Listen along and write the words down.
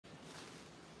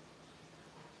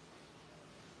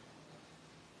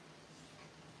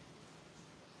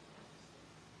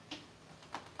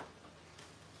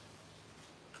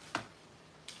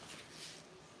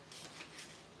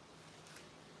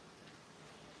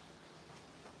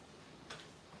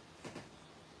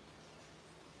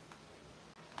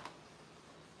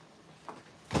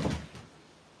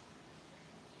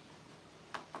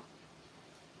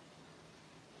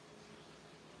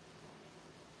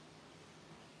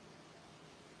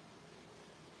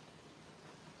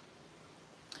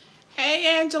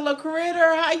Angela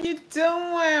Critter. How you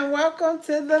doing? Welcome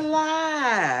to the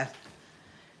live.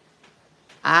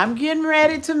 I'm getting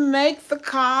ready to make the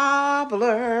cobbler.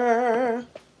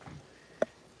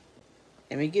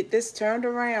 Let me get this turned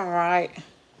around right.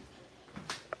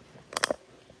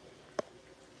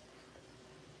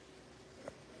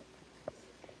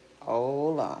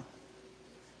 Hold on.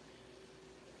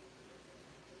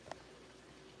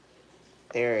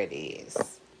 There it is.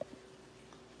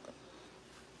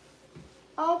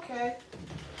 Okay.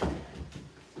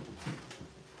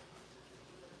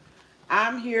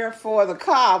 I'm here for the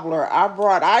cobbler. I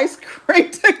brought ice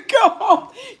cream to go home.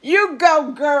 You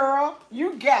go, girl.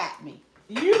 You got me.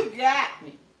 You got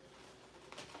me.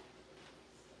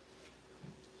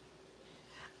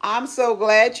 I'm so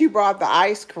glad you brought the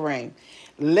ice cream.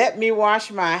 Let me wash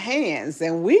my hands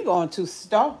and we're going to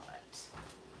start.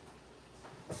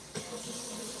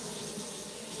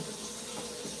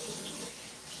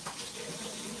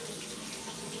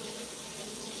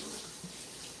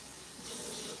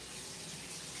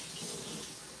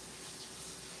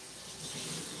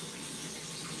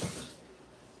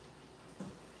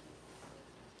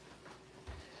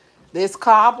 This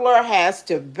cobbler has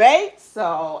to bake,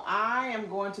 so I am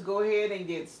going to go ahead and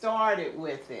get started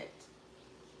with it.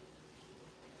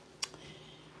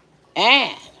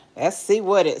 And let's see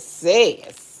what it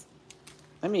says.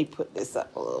 Let me put this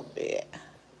up a little bit.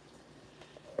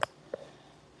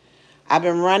 I've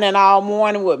been running all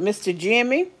morning with Mr.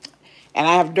 Jimmy, and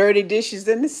I have dirty dishes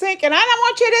in the sink, and I don't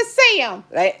want you to see them.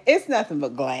 It's nothing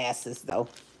but glasses, though.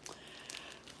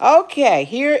 Okay,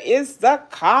 here is the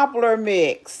cobbler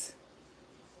mix.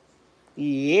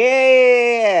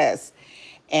 Yes.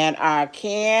 And our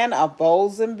can of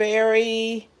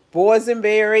Boysenberry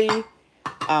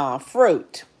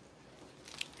fruit.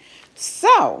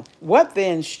 So, what the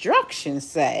instruction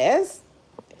says.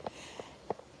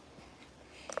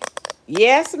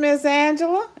 Yes, Miss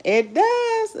Angela, it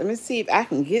does. Let me see if I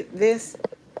can get this.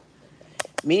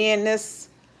 Me and this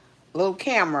little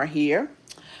camera here.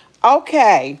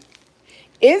 Okay.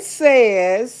 It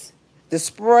says to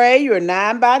spray your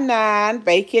 9x9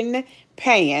 baking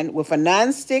pan with a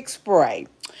non-stick spray.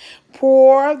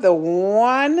 Pour the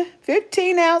 1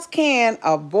 15-ounce can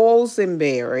of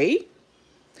Boysenberry.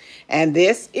 And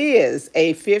this is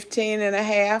a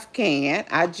 15.5 can.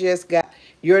 I just got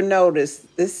your notice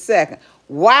this second.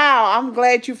 Wow, I'm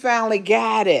glad you finally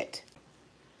got it.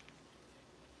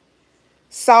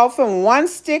 Soften 1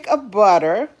 stick of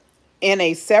butter in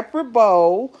a separate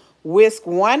bowl. Whisk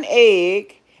 1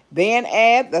 egg. Then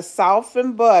add the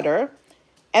softened butter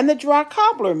and the dry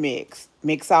cobbler mix.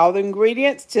 Mix all the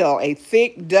ingredients till a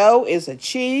thick dough is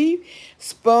achieved.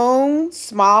 Spoon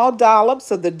small dollops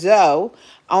of the dough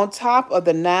on top of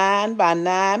the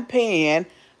 9x9 pan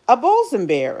of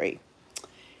Boysenberry.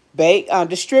 Bake,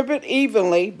 distribute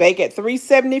evenly. Bake at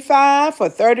 375 for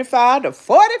 35 to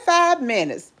 45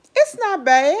 minutes. It's not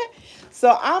bad.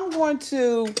 So I'm going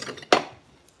to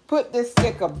put this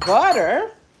stick of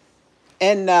butter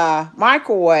in the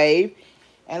microwave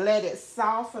and let it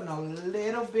soften a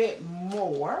little bit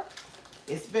more.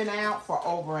 It's been out for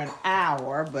over an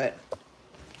hour, but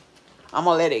I'm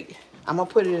gonna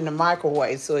put it in the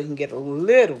microwave so it can get a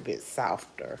little bit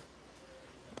softer.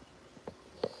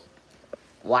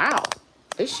 Wow,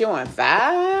 it's showing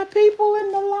 5 people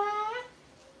in the line.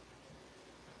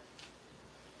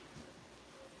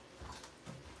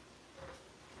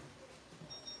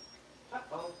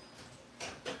 Uh-oh.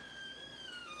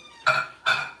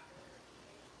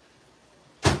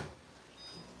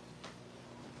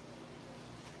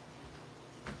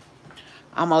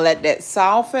 I'm going to let that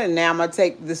soften. Now I'm going to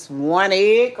take this 1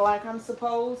 egg like I'm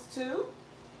supposed to.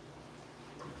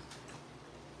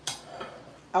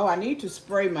 Oh, I need to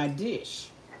spray my dish.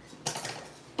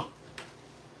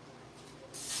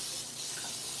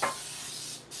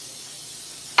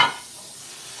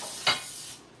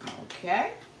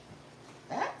 Okay.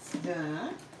 That's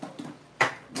done.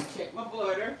 Let me check my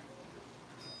butter.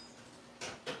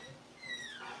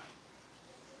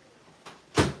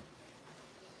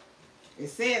 It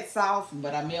said softened,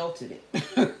 but I melted it.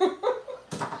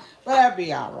 But that'll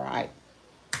be all right.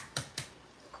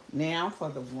 Now for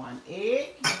the 1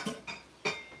 egg.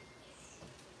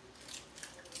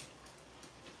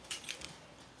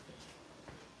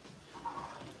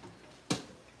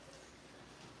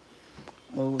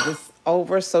 Move this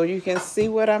over so you can see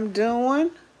what I'm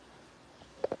doing.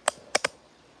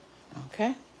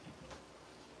 Okay.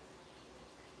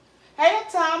 Hey,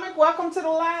 Atomic, welcome to the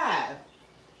live.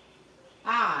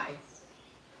 Hi.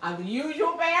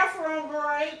 Unusual bathroom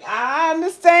break. I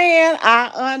understand.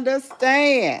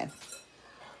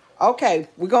 Okay,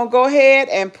 we're going to go ahead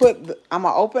and I'm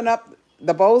going to open up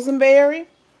the Boysenberry.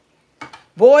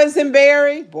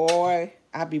 Boysenberry. Boy,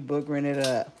 I be boogering it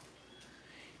up.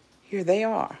 Here they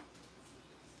are.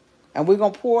 And we're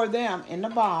going to pour them in the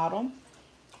bottom.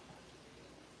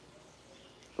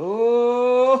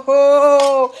 Ooh,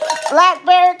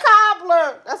 blackberry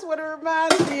cobbler. That's what it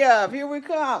reminds me of. Here we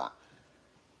come.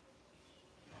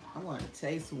 I want to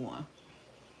taste one.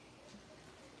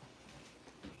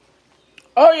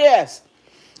 Oh, yes.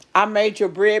 I made your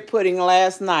bread pudding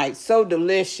last night. So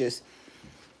delicious.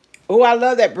 Oh, I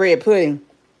love that bread pudding.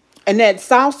 And that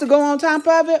sauce to go on top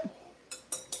of it.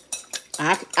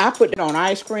 I put it on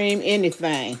ice cream,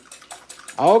 anything.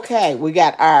 Okay, we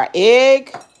got our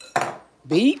egg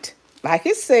beat, like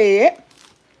it said.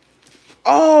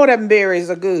 Oh, them berries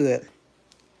are good.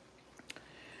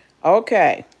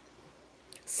 Okay.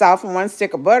 Soften 1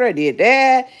 stick of butter, I did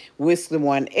that. Whisk the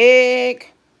 1 egg.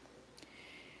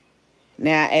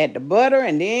 Now add the butter,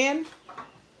 and then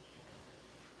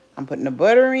I'm putting the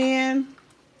butter in.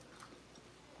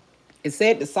 It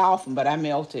said to soften, but I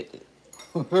melted it.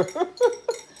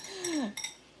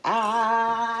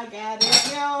 I got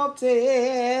it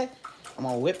melted. I'm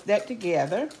going to whip that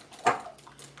together.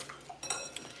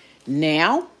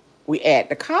 Now, we add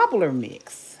the cobbler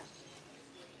mix.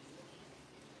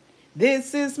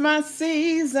 This is my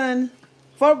season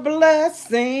for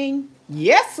blessing.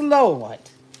 Yes, Lord.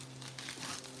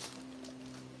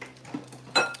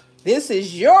 This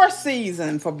is your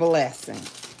season for blessing.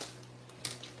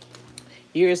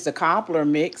 Here's the cobbler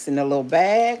mix in a little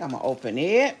bag. I'm going to open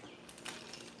it.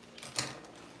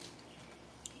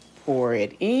 Pour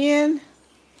it in.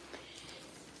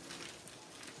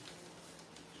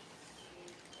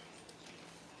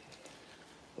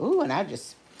 Ooh, and I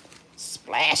just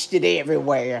splashed it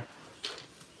everywhere.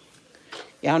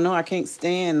 Y'all know I can't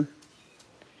stand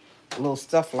little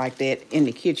stuff like that in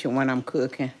the kitchen when I'm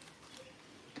cooking.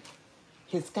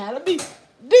 It's got to be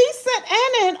decent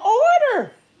and in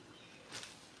order.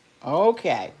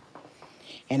 Okay.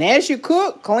 And as you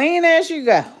cook, clean as you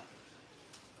go.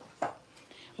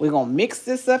 We're going to mix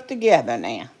this up together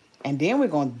now. And then we're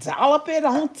going to dollop it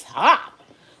on top.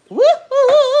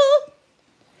 Woo-hoo!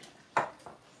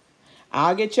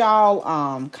 I'll get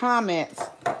y'all comments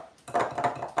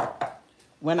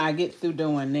when I get through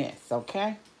doing this,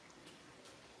 okay?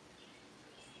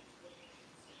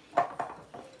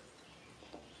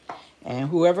 And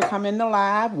whoever come in the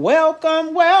live,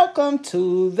 welcome, welcome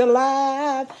to the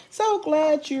live. So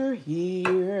glad you're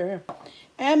here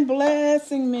and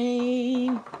blessing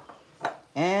me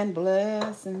and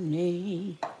blessing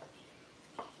me.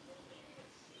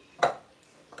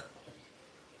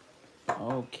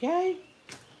 Okay,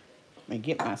 let me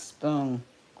get my spoon.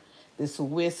 This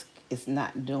whisk is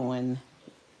not doing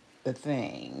the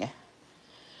thing.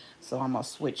 So I'm going to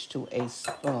switch to a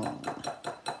spoon.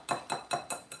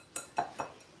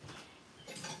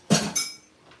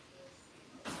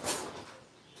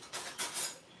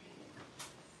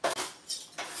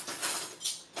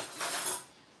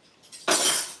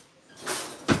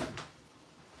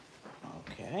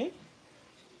 Okay.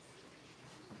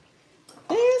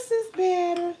 This is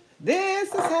better.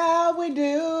 This is how we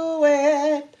do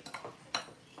it.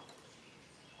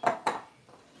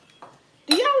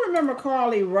 Do y'all remember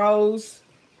Carly Rose?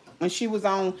 When she was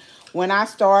on, when I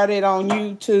started on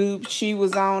YouTube, she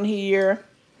was on here.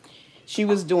 She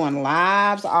was doing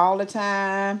lives all the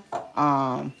time.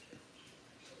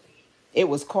 It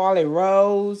was Carly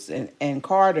Rose and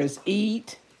Carter's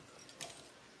Eat.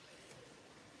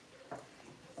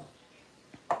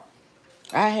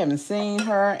 I haven't seen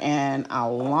her in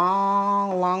a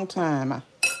long, long time.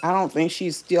 I don't think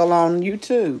she's still on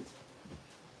YouTube.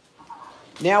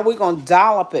 Now we're going to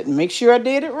dollop it and make sure I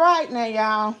did it right now,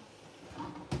 y'all.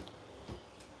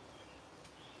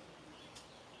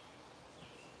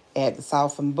 Add the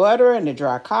softened butter and the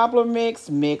dry cobbler mix.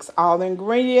 Mix all the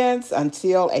ingredients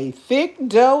until a thick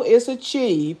dough is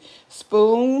achieved.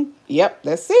 Spoon. Yep,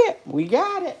 that's it. We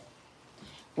got it.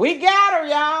 We got her,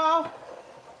 y'all.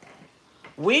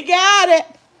 We got it.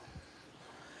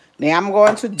 Now I'm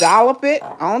going to dollop it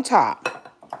on top.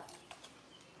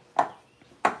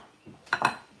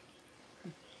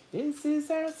 This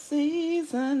is our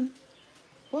season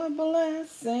for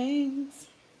blessings.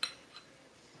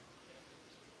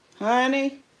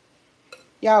 Honey,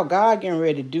 y'all, God getting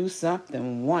ready to do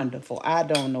something wonderful. I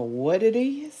don't know what it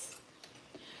is,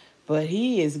 but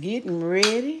he is getting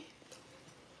ready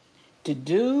to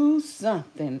do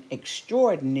something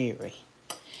extraordinary.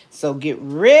 So get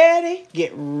ready,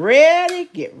 get ready,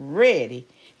 get ready,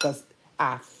 because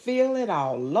I feel it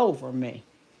all over me.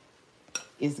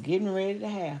 It's getting ready to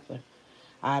happen.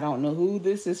 I don't know who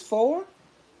this is for,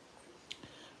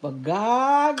 but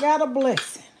God got a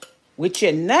blessing with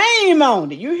your name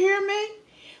on it. You hear me?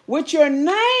 With your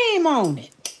name on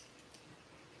it.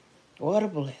 What a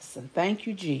blessing. Thank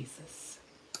you, Jesus.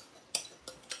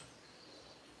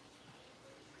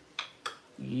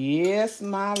 Yes,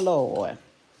 my Lord.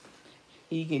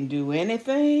 He can do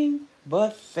anything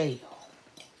but fail.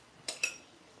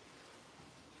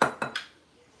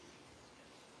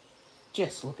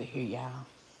 Just look at here, y'all.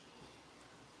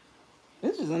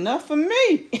 This is enough for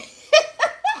me.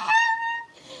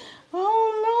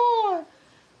 Oh, Lord.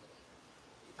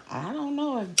 I don't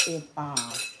know if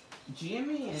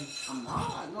Jimmy and Ahmad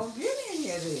are going to get any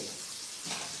of this.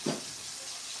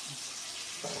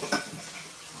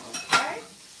 Okay.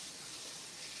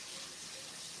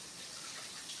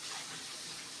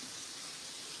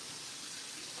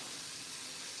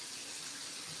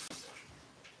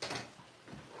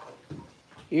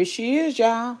 Here she is,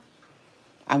 y'all.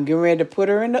 I'm getting ready to put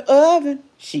her in the oven.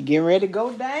 She getting ready to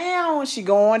go down. She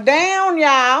going down,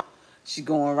 y'all. She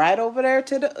going right over there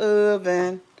to the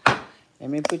oven. Let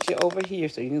me put you over here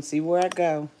so you can see where I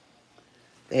go.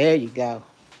 There you go.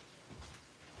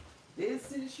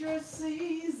 This is your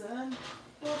season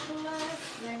for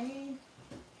blessing.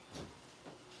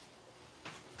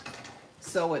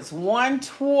 So it's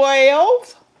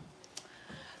 1:12,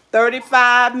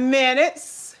 35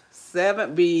 minutes.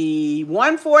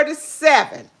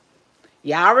 1:47.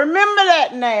 Y'all remember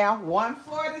that now.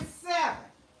 1:47.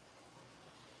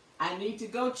 I need to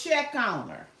go check on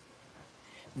her.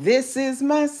 This is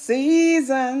my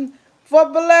season for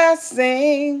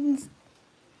blessings.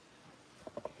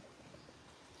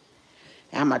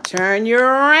 I'm going to turn you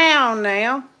around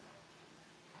now.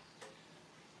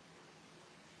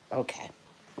 Okay.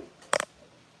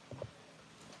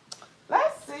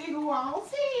 Let's see who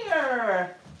all's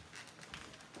here.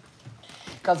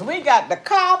 Because we got the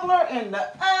cobbler in the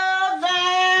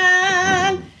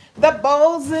oven. The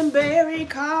Boysenberry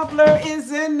cobbler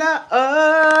is in the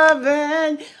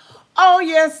oven. Oh,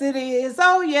 yes, it is.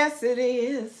 Oh, yes, it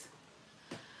is.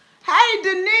 Hey,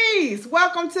 Denise,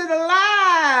 welcome to the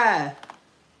live.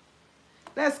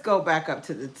 Let's go back up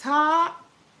to the top.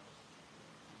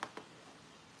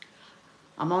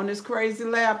 I'm on this crazy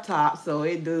laptop, so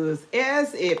it does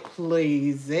as it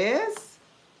pleases.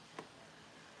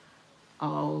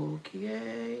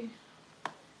 Okay.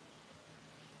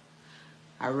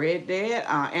 I read that.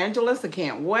 Angela, I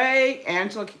can't wait.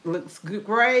 Angela looks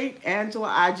great. Angela,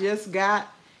 I just got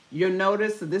your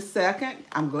notice this second.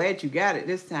 I'm glad you got it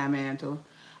this time, Angela.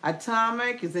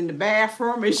 Atomic is in the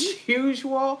bathroom as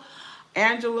usual.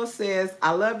 Angela says,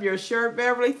 I love your shirt,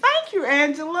 Beverly. Thank you,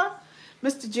 Angela.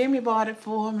 Mr. Jimmy bought it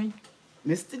for me.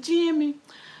 Mr. Jimmy.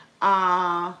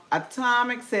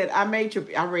 Atomic said, I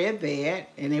read that,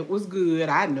 and it was good.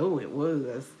 I know it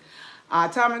was.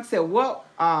 Atomic said, what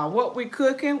we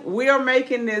cooking? We are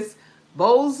making this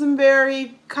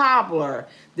Boysenberry cobbler.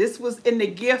 This was in the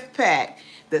gift pack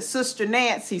that Sister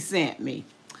Nancy sent me.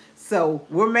 So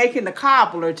we're making the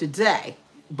cobbler today.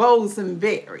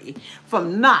 Boysenberry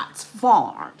from Knott's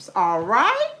Farms. All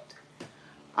right?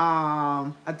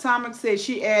 Atomic said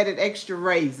she added extra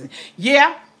raisin.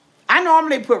 Yeah, I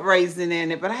normally put raisin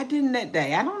in it, but I didn't that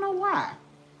day. I don't know why.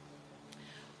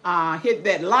 Hit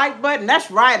that like button.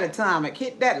 That's right, Atomic.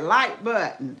 Hit that like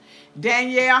button.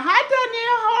 Danielle. Hi,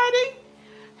 Danielle Hardy.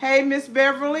 Hey, Miss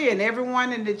Beverly and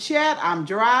everyone in the chat. I'm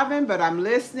driving, but I'm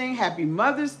listening. Happy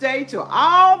Mother's Day to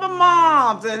all the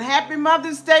moms, and happy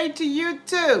Mother's Day to you,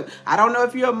 too. I don't know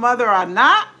if you're a mother or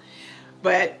not,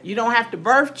 but you don't have to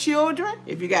birth children.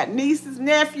 If you got nieces,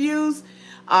 nephews,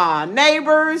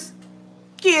 neighbors,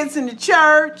 kids in the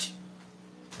church,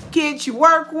 kids you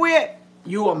work with,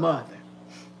 you a mother.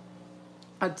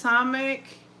 Atomic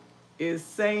is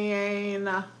saying,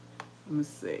 let me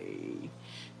see.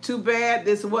 Too bad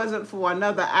this wasn't for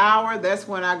another hour. That's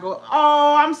when I go,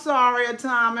 oh, I'm sorry,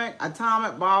 Atomic.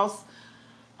 Atomic boss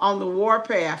on the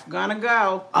warpath. Gonna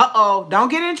go. Uh-oh, don't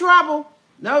get in trouble.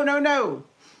 No, no, no.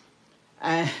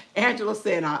 Angela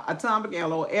said, Atomic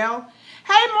LOL. Hey, Marlene,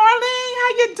 how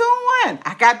you doing?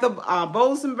 I got the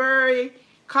Boysenberry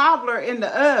cobbler in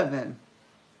the oven.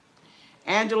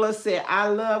 Angela said, I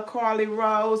love Carly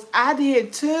Rose. I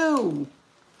did too.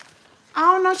 I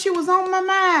don't know, she was on my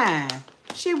mind.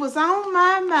 She was on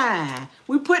my mind.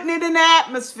 We're putting it in the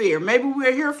atmosphere. Maybe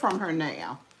we'll hear from her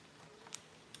now.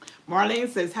 Marlene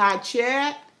says, hi,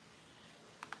 chat.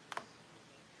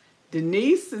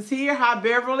 Denise is here. Hi,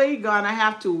 Beverly. Gonna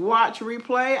have to watch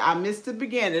replay. I missed the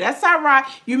beginning. That's all right.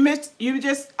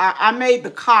 I made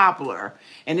the cobbler,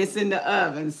 and it's in the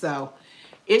oven, so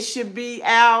it should be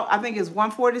out. I think it's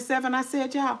 1:47, I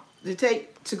said, y'all.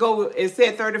 to go. It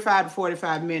said 35 to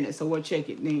 45 minutes, so we'll check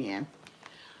it then.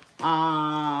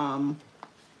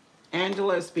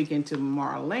 Angela is speaking to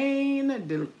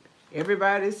Marlene.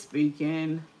 Everybody's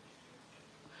speaking.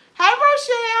 Hey,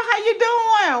 Rochelle, how you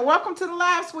doing? Welcome to the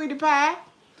live, sweetie pie.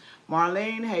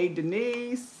 Marlene, hey,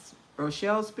 Denise.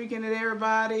 Rochelle speaking to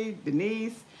everybody.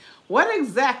 Denise. What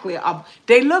exactly?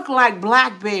 They look like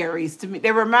blackberries to me.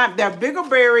 They're bigger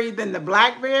berry than the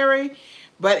blackberry,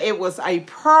 but it was a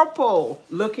purple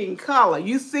looking color.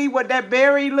 You see what that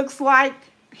berry looks like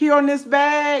here on this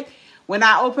bag? When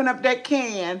I open up that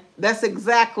can, that's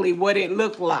exactly what it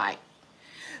looked like.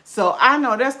 So I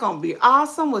know that's going to be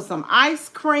awesome with some ice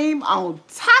cream on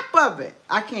top of it.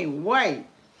 I can't wait.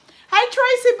 Hey,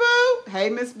 Tracy Boo. Hey,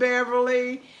 Miss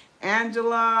Beverly.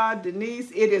 Angela,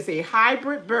 Denise. It is a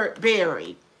hybrid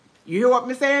berry. You hear what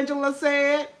Miss Angela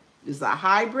said? It's a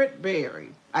hybrid berry.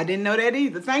 I didn't know that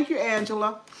either. Thank you,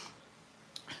 Angela.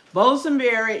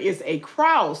 Boysenberry is a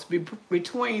cross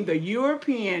between the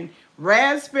European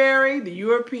raspberry, the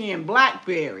European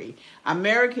blackberry,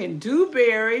 American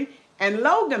dewberry, and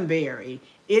loganberry.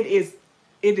 It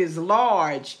is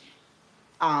large,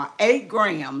 8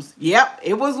 grams. Yep,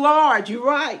 it was large. You're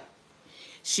right.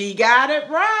 She got it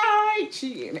right.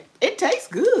 It tastes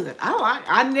good.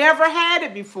 I never had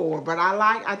it before, but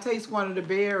I taste one of the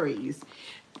berries.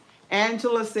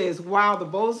 Angela says, wow, the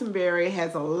Boysenberry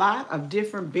has a lot of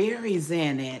different berries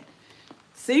in it.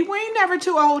 See, we ain't never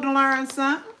too old to learn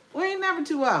something. We ain't never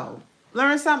too old.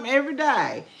 Learn something every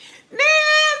day.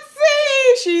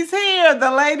 Nancy, she's here.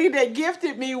 The lady that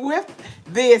gifted me with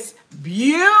this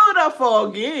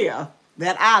beautiful gift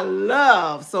that I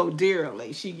love so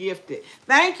dearly. She gifted.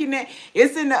 Thank you, Nancy.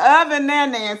 It's in the oven now,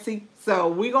 Nancy. So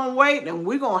we're going to wait and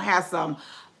we're going to have some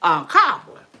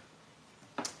cobbler.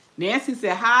 Nancy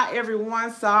said, hi,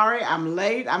 everyone. Sorry, I'm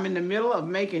late. I'm in the middle of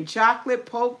making chocolate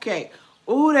poke cake.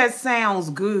 Ooh, that sounds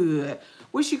good.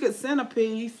 Wish you could send a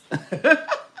piece.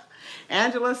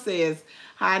 Angela says,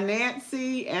 hi,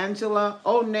 Nancy. Angela,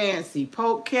 oh, Nancy,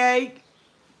 poke cake.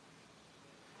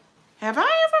 Have I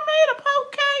ever made a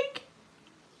poke cake?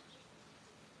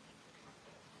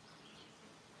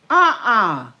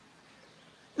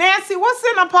 Nancy, what's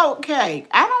in a poke cake?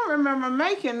 I don't remember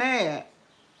making that.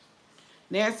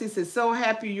 Nancy says, so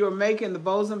happy you're making the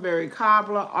Boysenberry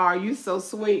cobbler. Are you so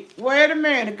sweet? Wait a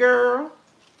minute, girl.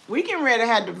 We getting ready to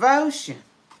have devotion.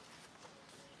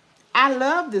 I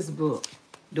love this book.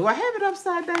 Do I have it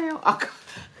upside down?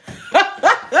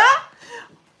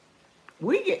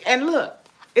 And look,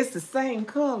 it's the same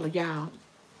color, y'all.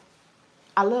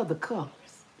 I love the colors.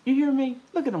 You hear me?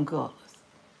 Look at them colors.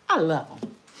 I love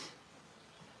them.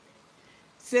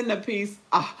 Send a piece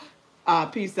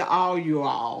to all you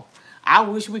all. I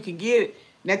wish we could get it.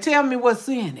 Now tell me what's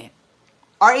in it.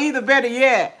 Or either better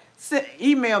yet,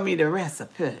 email me the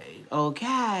recipe,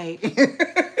 okay?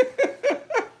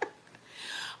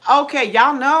 Okay,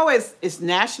 y'all know it's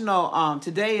national,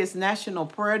 today is National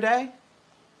Prayer Day.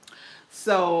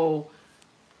 So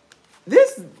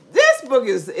this book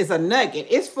is a nugget.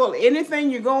 It's full of anything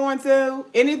you're going through,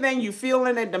 anything you're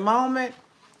feeling at the moment.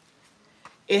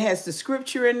 It has the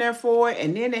scripture in there for it,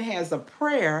 and then it has a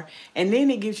prayer, and then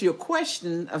it gives you a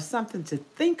question of something to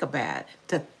think about,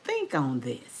 to think on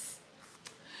this.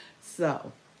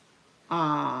 So,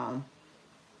 Angela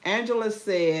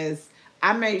says,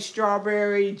 I made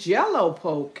strawberry jello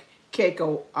poke cake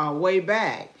way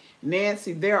back.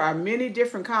 Nancy, there are many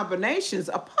different combinations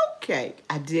of poke cake.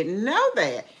 I didn't know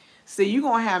that. See, you're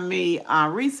going to have me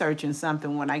researching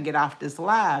something when I get off this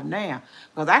live now,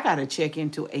 because I got to check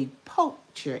into a poke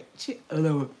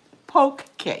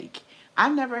cake. I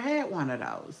never had one of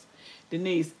those.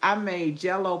 Denise, I made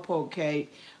jello poke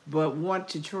cake, but want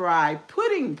to try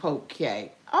pudding poke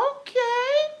cake.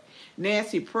 Okay.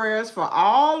 Nancy, prayers for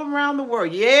all around the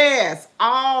world. Yes,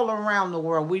 all around the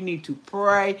world. We need to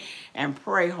pray and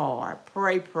pray hard.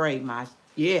 Pray,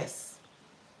 yes.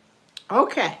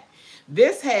 Okay.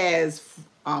 This has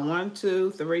 4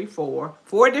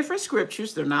 different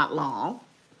scriptures. They're not long.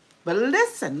 But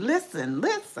listen.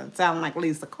 Sound like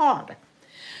Lisa Carter.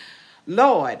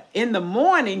 Lord, in the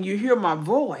morning you hear my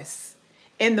voice.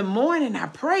 In the morning I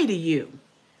pray to you.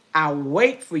 I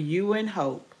wait for you in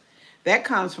hope. That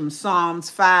comes from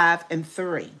Psalms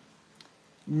 5:3.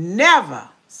 Never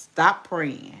stop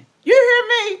praying. You hear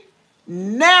me?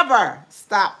 Never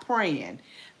stop praying.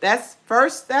 That's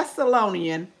 1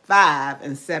 Thessalonians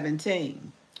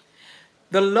 5:17.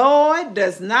 The Lord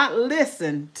does not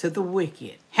listen to the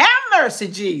wicked. Have mercy,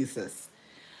 Jesus.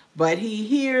 But he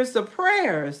hears the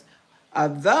prayers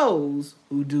of those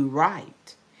who do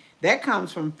right. That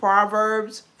comes from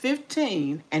Proverbs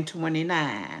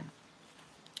 15:29.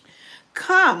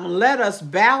 Come, let us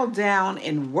bow down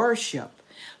and worship.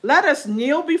 Let us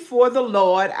kneel before the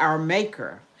Lord our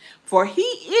Maker. For he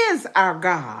is our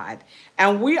God,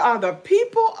 and we are the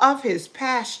people of his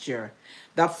pasture,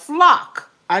 the flock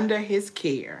under his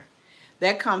care.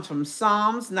 That comes from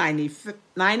Psalms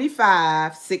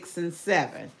 95, 6 and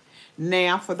 7.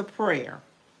 Now for the prayer.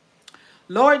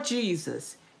 Lord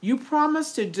Jesus, you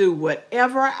promised to do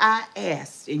whatever I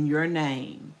asked in your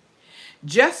name.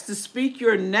 Just to speak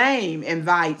your name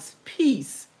invites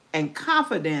peace and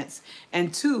confidence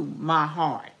into my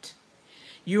heart.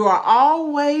 You are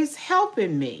always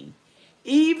helping me,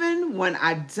 even when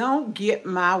I don't get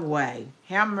my way.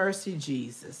 Have mercy,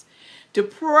 Jesus. To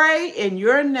pray in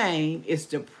your name is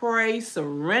to pray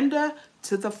surrender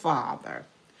to the Father,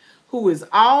 who is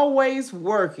always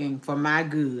working for my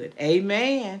good.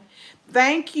 Amen.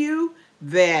 Thank you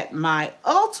that my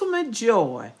ultimate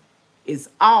joy is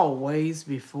always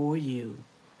before you.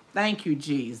 Thank you,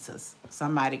 Jesus.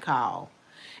 Somebody call.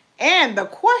 And the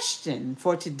question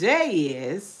for today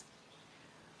is,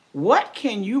 what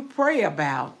can you pray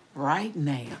about right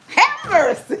now? Have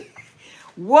mercy.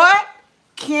 What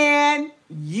can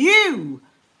you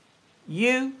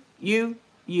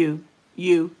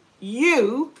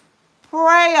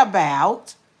pray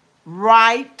about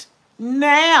right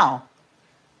now?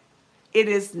 It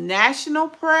is National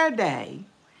Prayer Day,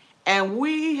 and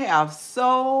we have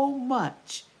so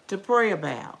much to pray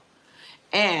about.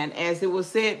 And as it was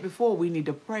said before, we need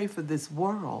to pray for this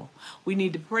world. We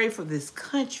need to pray for this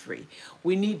country.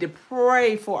 We need to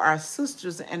pray for our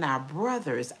sisters and our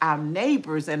brothers, our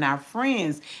neighbors and our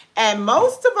friends. And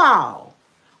most of all,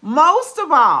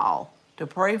 to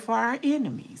pray for our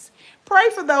enemies. Pray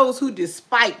for those who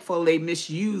despitefully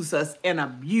misuse us and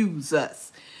abuse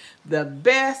us. The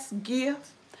best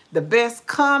gift, the best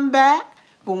comeback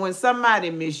for when somebody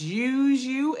misuse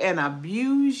you and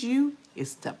abuse you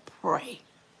is to pray.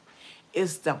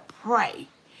 Is to pray.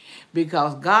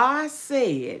 Because God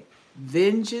said,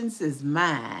 vengeance is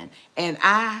mine and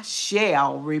I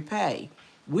shall repay.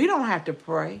 We don't have to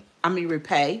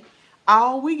repay.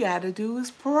 All we got to do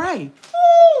is pray.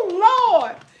 Oh,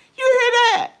 Lord. You hear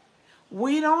that?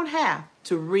 We don't have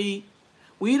to repay.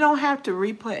 We don't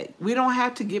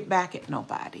have to get back at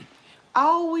nobody.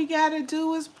 All we got to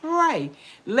do is pray.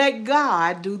 Let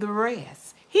God do the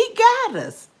rest. He got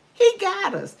us. He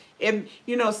got us. And,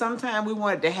 sometimes we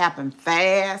want it to happen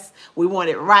fast. We want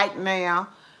it right now.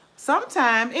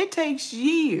 Sometimes it takes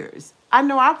years. I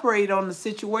know I prayed on the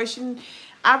situation.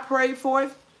 I prayed for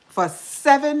it for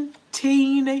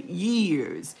 17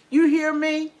 years. You hear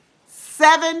me?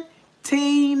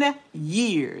 17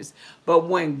 years. But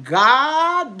when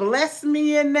God blessed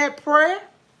me in that prayer,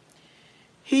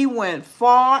 he went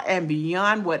far and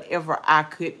beyond whatever I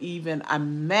could even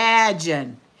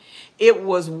imagine. It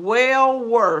was well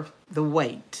worth the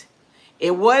wait. I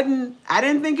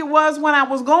didn't think it was when I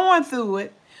was going through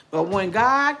it, but when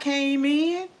God came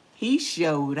in, he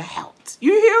showed out.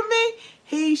 You hear me?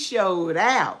 He showed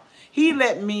out. He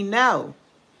let me know,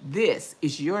 this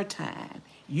is your time.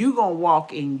 You're going to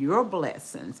walk in your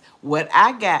blessings, what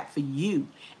I got for you.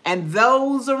 And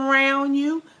those around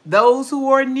you, those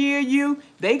who are near you,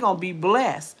 they going to be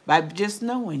blessed by just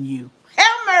knowing you.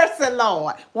 Have mercy,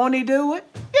 Lord. Won't he do it?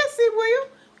 Yes, he will.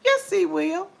 Yes, he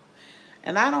will.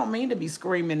 And I don't mean to be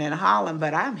screaming and hollering,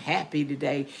 but I'm happy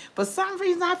today. For some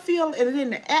reason, I feel it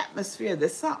in the atmosphere that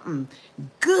something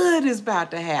good is about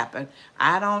to happen.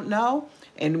 I don't know.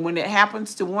 And when it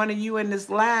happens to one of you in this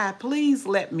live, please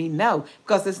let me know.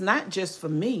 Because it's not just for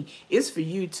me. It's for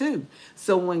you too.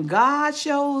 So when God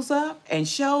shows up and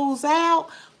shows out,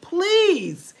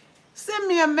 please send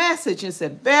me a message and say,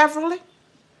 Beverly,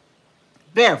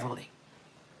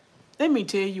 let me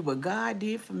tell you what God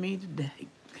did for me today.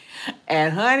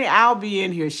 And honey, I'll be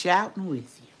in here shouting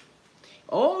with you.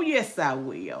 Oh, yes, I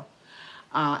will.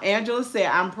 Angela said,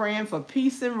 I'm praying for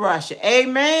peace in Russia.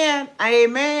 Amen.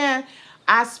 Amen.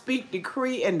 I speak,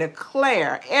 decree, and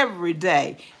declare every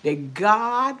day that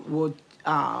God will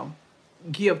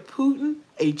give Putin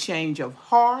a change of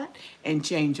heart and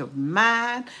change of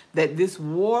mind, that this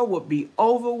war will be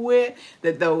over with,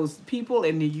 that those people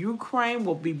in the Ukraine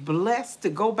will be blessed to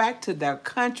go back to their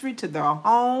country, to their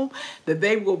home, that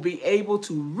they will be able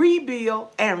to rebuild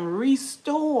and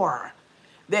restore,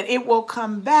 that it will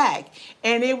come back,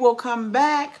 and it will come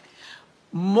back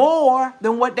more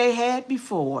than what they had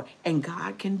before. And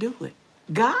God can do it.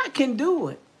 God can do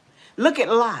it. Look at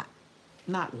Lot.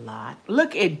 Not Lot.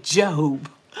 Look at Job.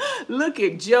 Look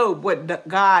at Job, what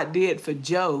God did for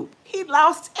Job. He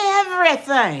lost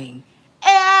everything.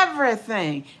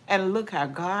 Everything. And look how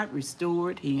God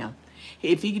restored him.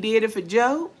 If he did it for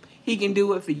Job, He can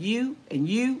do it for you and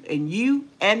you and you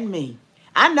and me.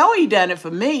 I know he done it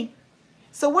for me.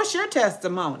 So what's your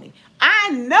testimony? I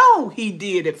know he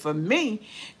did it for me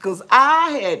because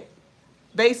I had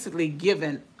basically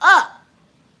given up.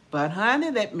 But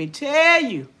honey, let me tell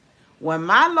you, when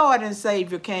my Lord and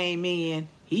Savior came in,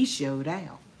 he showed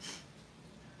out.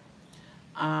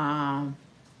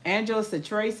 Angela said,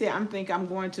 Tracy, I think I'm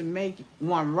going to make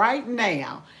one right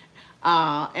now.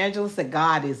 Angela said,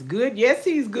 God is good. Yes,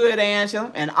 he's good,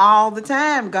 Angela. And all the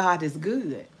time, God is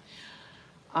good.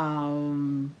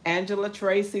 Angela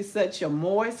Tracy, such a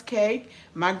moist cake.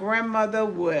 My grandmother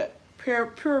would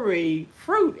puree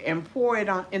fruit and pour it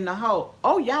on in the hole.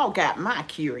 Oh, y'all got my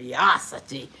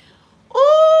curiosity.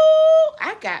 Ooh,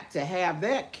 I got to have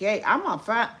that cake. I'm gonna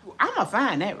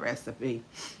find that recipe.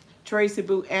 Tracy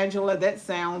Boo, Angela, that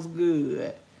sounds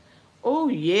good. Oh,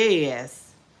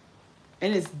 yes.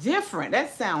 And it's different.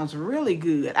 That sounds really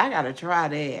good. I got to try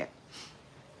that.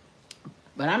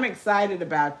 But I'm excited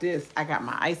about this. I got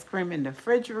my ice cream in the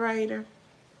refrigerator.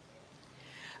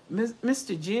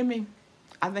 Mr. Jimmy,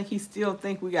 I think he still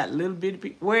think we got a little bit of...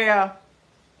 Well,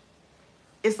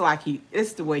 it's like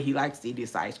it's the way he likes to eat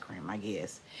his ice cream, I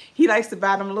guess. He likes to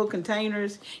buy them little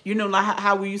containers. You know like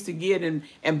how we used to get in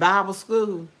Bible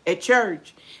school at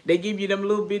church. They give you them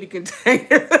little bitty containers.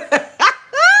 Them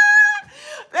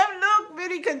little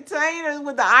bitty containers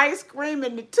with the ice cream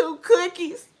and the 2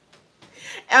 cookies.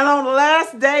 And on the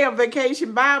last day of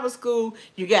vacation Bible school,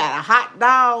 you got a hot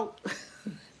dog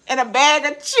and a bag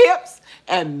of chips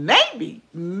and maybe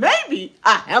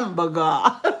a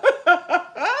hamburger.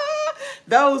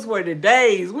 Those were the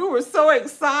days. We were so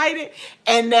excited.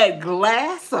 And that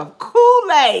glass of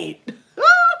Kool-Aid.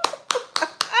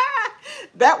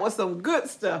 That was some good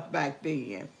stuff back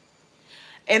then.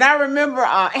 And I remember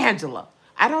Angela.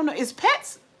 I don't know. Is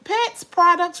Pets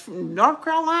products from North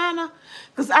Carolina?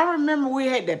 Because I remember we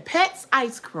had the Pets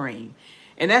ice cream.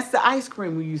 And that's the ice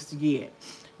cream we used to get.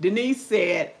 Denise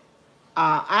said,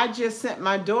 I just sent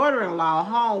my daughter-in-law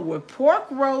home with pork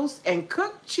roast and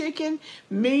cooked chicken,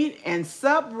 meat, and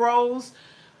sub rolls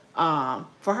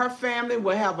for her family.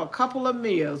 We'll have a couple of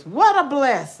meals. What a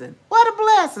blessing. What a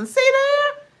blessing. See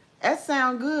there? That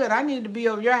sounds good. I need to be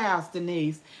over your house,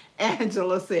 Denise.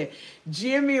 Angela said,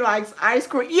 Jimmy likes ice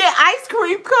cream. Yeah, ice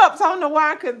cream cups. I don't know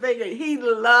why I couldn't think of it. He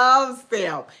loves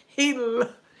them.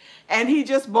 And he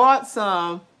just bought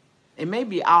some. It may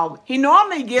be all. He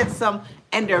normally gets some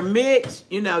and they're mixed,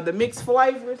 you know, the mixed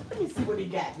flavors. Let me see what he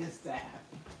got this time.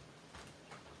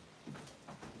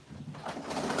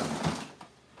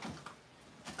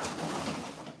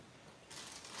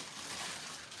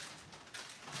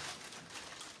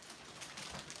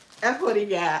 That's what he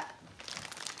got.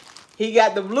 He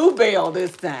got the Bluebell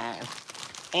this time.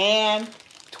 And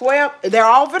 12, they're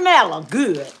all vanilla.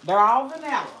 Good. They're all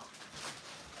vanilla.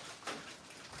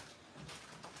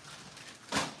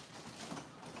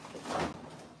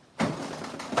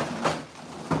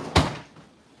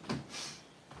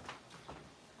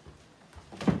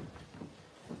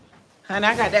 And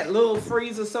I got that little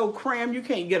freezer so crammed you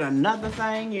can't get another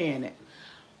thing in it.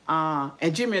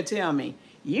 And Jimmy will tell me,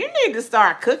 you need to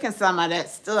start cooking some of that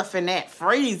stuff in that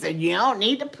freezer. You don't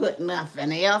need to put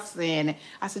nothing else in it.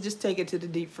 I said, just take it to the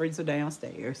deep freezer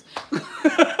downstairs.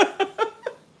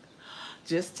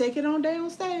 Just take it on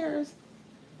downstairs.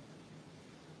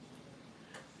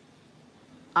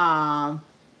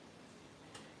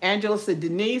 Angela said,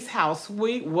 Denise, how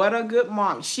sweet. What a good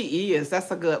mom. She is. That's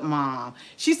a good mom.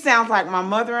 She sounds like my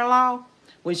mother-in-law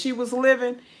when she was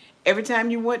living. Every time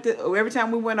we went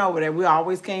over there, we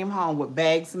always came home with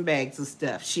bags and bags of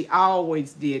stuff. She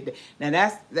always did that.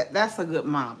 Now that's a good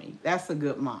mommy. That's a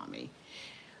good mommy.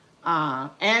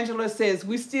 Angela says,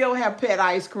 we still have pet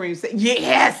ice cream.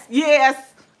 Yes,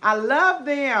 yes. I love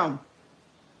them.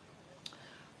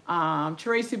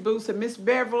 Tracy Booth and Miss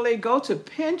Beverly, go on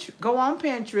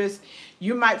Pinterest.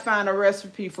 You might find a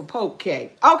recipe for poke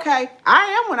cake. Okay,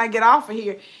 I am when I get off of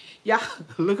here. Y'all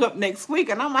look up next week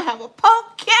and I'm going to have a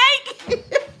poke cake.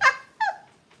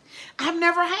 I've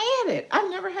never had it. I've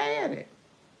never had it.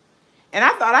 And I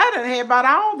thought I done had about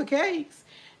all the cakes.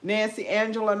 Nancy,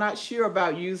 Angela, not sure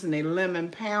about using a lemon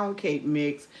pound cake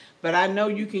mix, but I know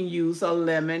you can use a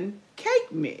lemon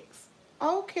cake mix.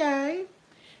 Okay.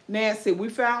 Nancy, we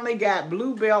finally got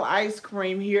Bluebell ice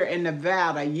cream here in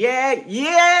Nevada. Yeah,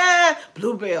 yeah.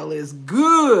 Bluebell is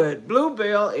good.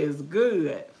 Bluebell is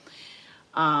good.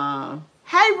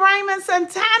 Hey, Raymond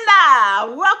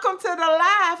Santana. Welcome to the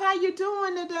live. How you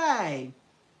doing today?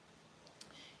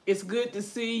 It's good to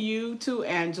see you too,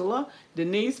 Angela.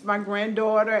 Denise, my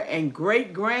granddaughter, and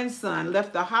great-grandson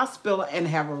left the hospital and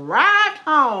have arrived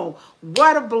home.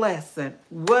 What a blessing.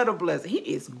 What a blessing. He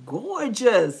is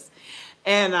gorgeous.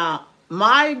 And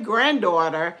my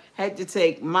granddaughter had to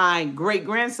take my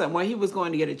great-grandson. Well, he was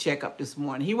going to get a checkup this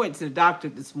morning. He went to the doctor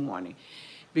this morning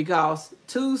because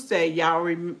Tuesday,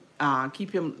 y'all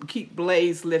keep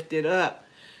Blaze lifted up.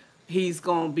 He's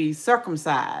going to be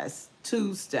circumcised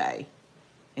Tuesday.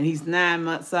 And he's 9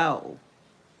 months old.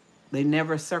 They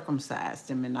never circumcised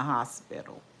him in the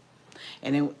hospital.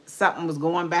 And then something was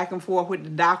going back and forth with the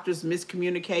doctors,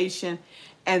 miscommunication,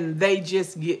 and they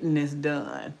just getting this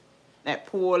done. That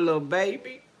poor little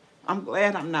baby. I'm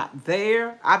glad I'm not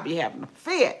there. I'd be having a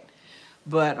fit.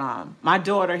 But my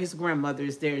daughter, his grandmother,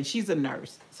 is there, and she's a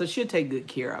nurse, so she'll take good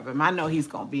care of him. I know he's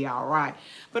going to be all right.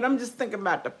 But I'm just thinking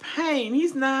about the pain.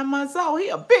 He's 9 months old. He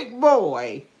a big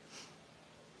boy.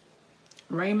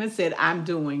 Raymond said, I'm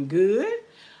doing good.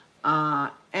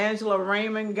 Angela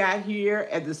Raymond got here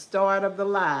at the start of the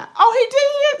live. Oh,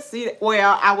 he did? See,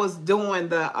 well, I was doing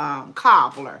the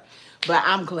cobbler, but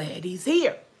I'm glad he's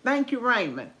here. Thank you,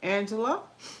 Raymond. Angela?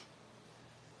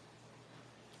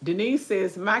 Denise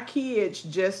says, my kids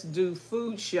just do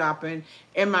food shopping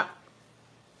and my...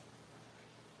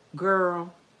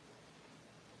 Girl,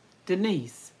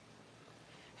 Denise,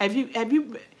 have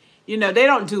you, you know, they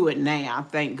don't do it now,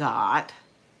 thank God.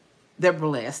 They're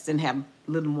blessed and have a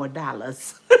little more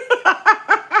dollars.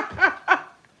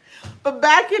 But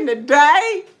back in the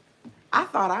day, I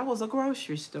thought I was a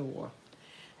grocery store.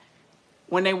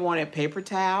 When they wanted paper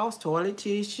towels, toilet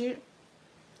tissue,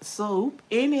 soap,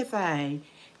 anything,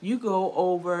 you go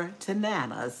over to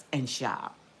Nana's and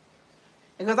shop.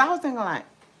 Because I was thinking like,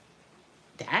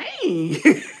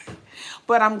 dang.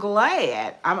 But I'm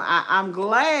glad. I'm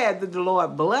glad that the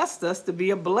Lord blessed us to be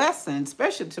a blessing,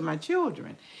 especially to my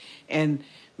children. And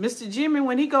Mr. Jimmy,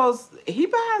 when he goes, he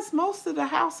buys most of the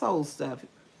household stuff.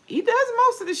 He does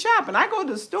most of the shopping. I go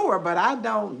to the store, but I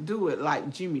don't do it like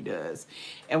Jimmy does.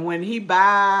 And when he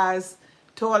buys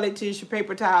toilet tissue,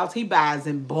 paper towels, he buys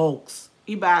in bulks.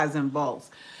 He buys in bulks.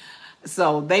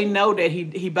 So they know that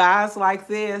he buys like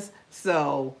this,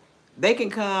 so they can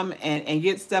come and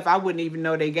get stuff I wouldn't even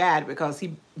know they got because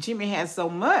Jimmy has so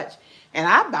much. And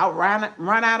I about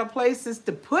run out of places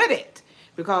to put it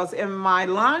because in my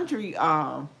laundry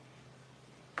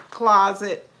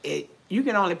closet, you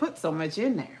can only put so much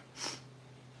in there.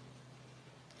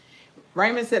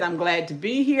 Raymond said, I'm glad to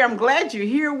be here. I'm glad you're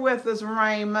here with us,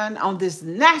 Raymond, on this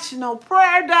National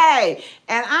Prayer Day.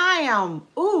 And I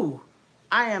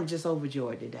am just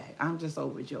overjoyed today. I'm just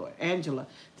overjoyed. Angela,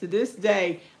 to this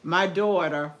day, my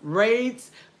daughter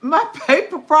rates my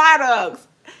paper products.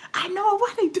 I know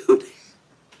why they do that.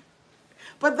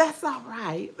 But that's all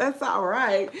right. That's all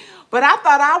right. But I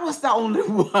thought I was the only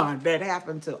one that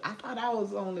happened to. I thought I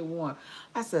was the only one.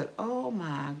 I said, oh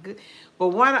my good.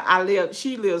 But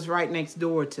she lives right next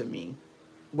door to me,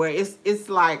 where it's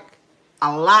like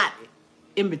a lot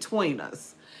in between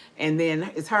us. And then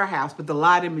it's her house, but the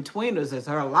lot in between us is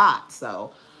her lot.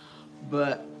 So,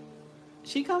 but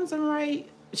she comes and right.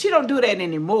 She don't do that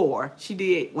anymore. She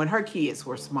did when her kids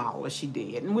were smaller. She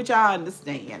did, and which I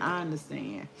understand. I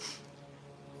understand.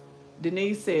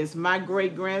 Denise says, my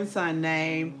great-grandson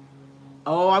name,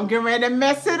 oh, I'm getting ready to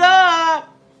mess it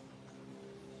up.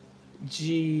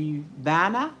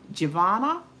 Giovanna?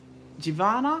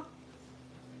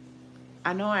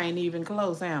 I know I ain't even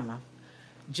close, am I?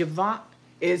 Giovanna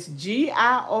is Giovanni.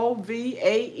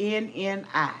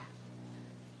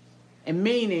 And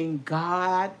meaning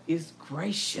God is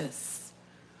gracious.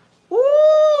 Ooh,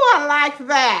 I like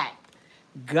that.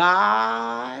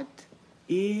 God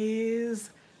is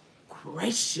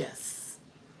gracious.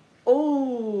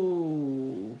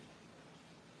 Oh,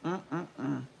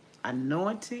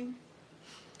 anointing.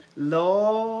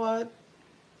 Lord,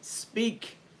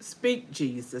 speak,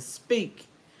 Jesus, speak.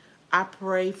 I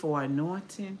pray for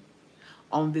anointing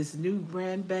on this new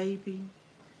grandbaby,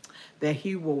 that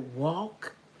he will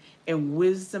walk in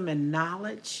wisdom and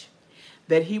knowledge,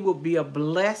 that he will be a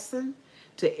blessing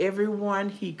to everyone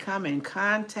he come in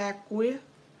contact with,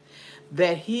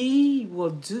 that he will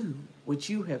do what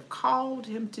you have called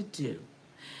him to do,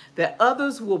 that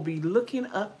others will be looking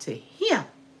up to him,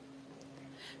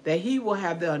 that he will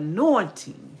have the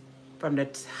anointing from the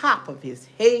top of his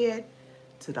head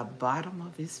to the bottom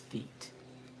of his feet.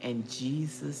 In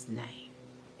Jesus' name,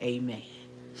 amen.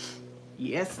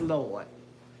 Yes, Lord.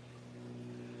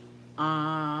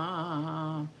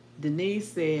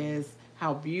 Denise says,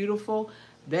 how beautiful.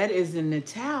 That is in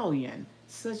Italian.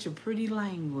 Such a pretty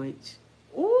language.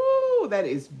 Ooh, that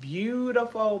is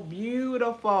beautiful,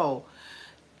 beautiful.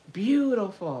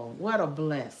 Beautiful. What a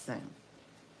blessing.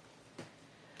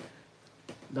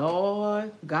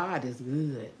 Lord, God is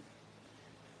good.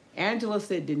 Angela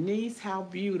said, Denise, how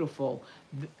beautiful.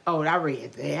 Oh, I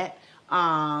read that.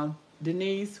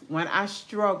 Denise, when I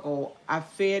struggled, I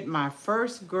fed my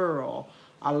first girl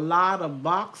a lot of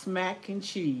boxed mac and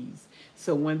cheese.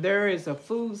 So when there is a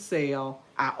food sale,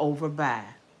 I overbuy.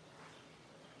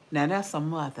 Now that's a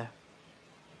mother.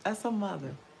 That's a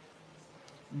mother.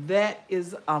 That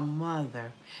is a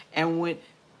mother. And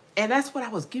that's what I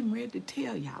was getting ready to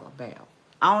tell y'all about.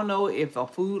 I don't know if a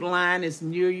food line is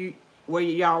near you where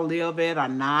y'all live at or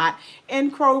not.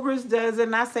 And Kroger's does it,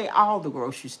 and I say all the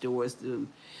grocery stores do.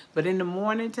 But in the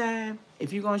morning time,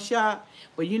 if you're going to shop,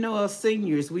 well, you know us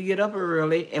seniors, we get up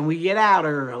early and we get out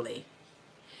early.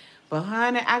 But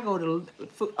honey, I go to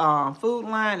food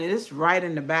line and it's right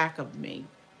in the back of me.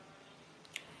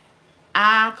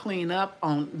 I clean up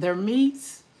on their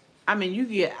meats. I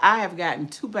mean, I have gotten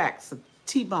 2 packs of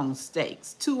T-bone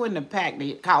steaks, 2 in the pack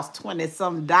that cost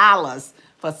 $20-some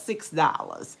for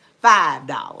 $6,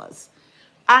 $5.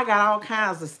 I got all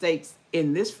kinds of steaks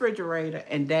in this refrigerator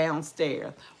and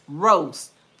downstairs.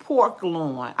 Roast, pork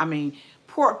loin,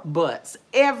 pork butts,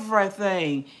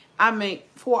 everything.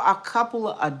 For a couple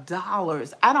of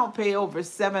dollars. I don't pay over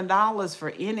 $7 for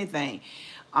anything.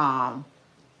 My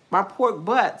pork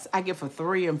butts I get for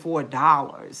 $3 and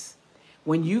 $4.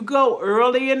 When you go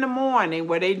early in the morning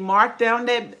where they mark down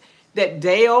that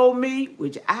day-old meat,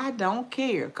 which I don't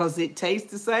care because it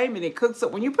tastes the same and it cooks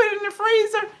up. When you put it in the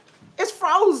freezer, it's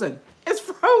frozen. It's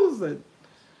frozen.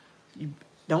 You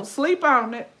don't sleep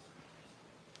on it.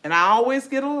 And I always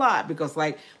get a lot because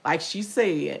like she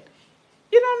said,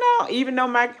 you don't know, even though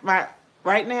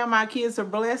right now my kids are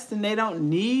blessed and they don't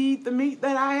need the meat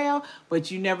that I have,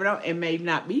 but you never know. It may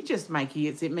not be just my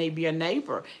kids. It may be a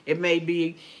neighbor. It may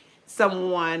be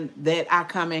someone that I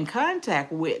come in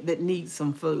contact with that needs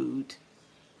some food.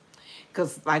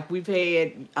 Because like we've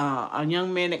had a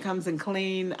young man that comes and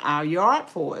clean our yard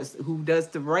for us who does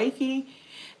the raking,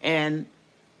 and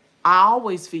I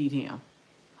always feed him.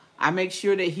 I make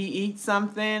sure that he eats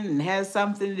something and has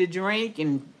something to drink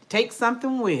and takes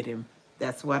something with him.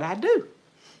 That's what I do.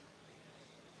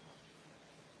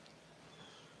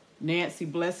 Nancy,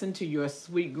 blessing to your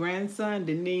sweet grandson,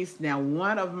 Denise. Now,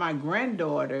 one of my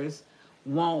granddaughters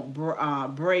want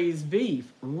braised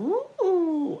beef.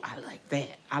 Ooh, I like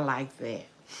that. I like that.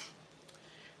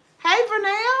 Hey,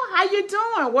 Vernell, how you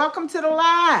doing? Welcome to the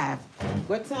live.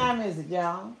 What time is it,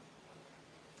 y'all?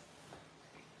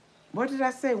 What did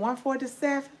I say,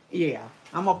 1:47? Yeah,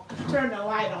 I'm going to turn the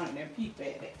light on and peep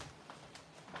at it.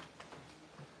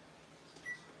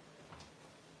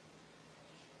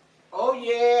 Oh,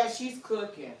 yeah, she's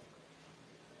cooking.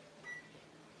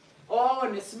 Oh,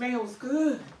 and it smells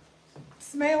good. It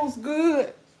smells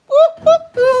good.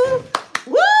 Woo-hoo-hoo.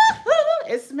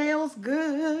 Woo-hoo. It smells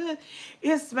good.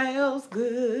 It smells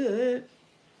good.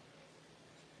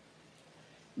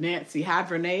 Nancy, hi,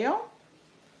 Vernell.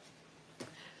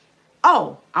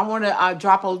 Oh, I want to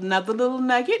drop another little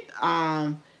nugget.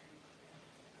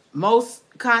 Most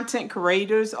content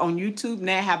creators on YouTube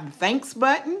now have the thanks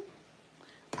button.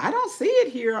 I don't see it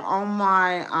here on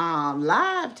my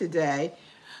live today,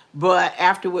 but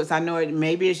afterwards I know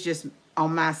maybe it's just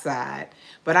on my side.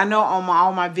 But I know on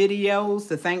all my videos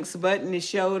the thanks button it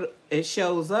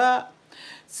shows up.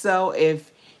 So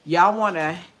if y'all want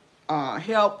to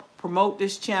help promote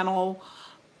this channel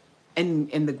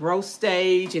in the growth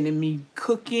stage and in me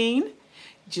cooking,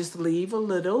 just leave a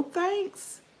little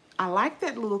thanks. I like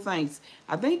that little thanks.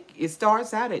 I think it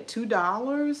starts out at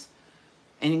 $2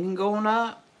 and it can go on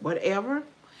up, whatever.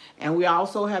 And we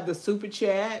also have the super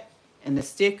chat and the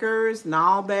stickers and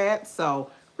all that. So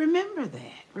remember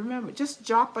that. Remember, just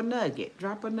drop a nugget.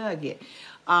 Drop a nugget.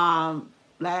 When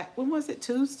was it?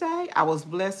 Tuesday? I was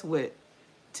blessed with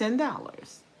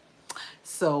 $10.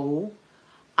 So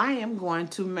I am going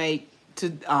to make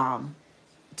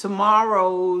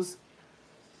tomorrow's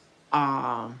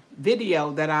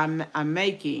video that I'm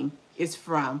making is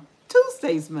from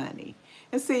Tuesday's money.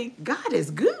 And see, God is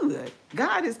good.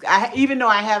 God is, even though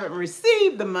I haven't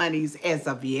received the monies as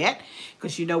of yet,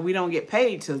 because you know we don't get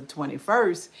paid till the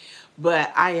 21st,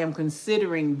 but I am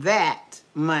considering that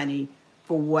money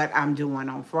for what I'm doing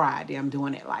on Friday. I'm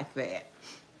doing it like that.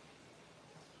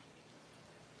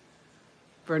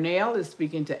 Vernell is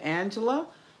speaking to Angela.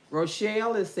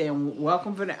 Rochelle is saying,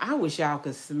 welcome, Vernell. I wish y'all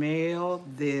could smell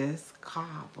this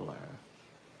cobbler.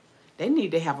 They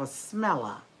need to have a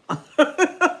smeller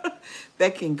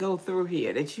that can go through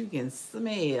here, that you can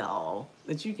smell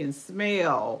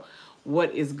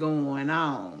what is going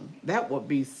on. That would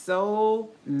be so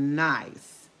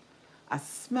nice. a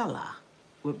smeller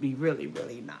would be really,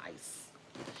 really nice.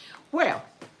 Well,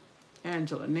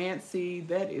 Angela, Nancy,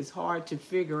 that is hard to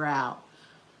figure out.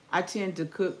 I tend to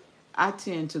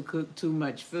cook too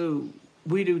much food.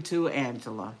 We do too,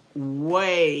 Angela.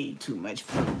 Way too much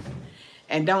food.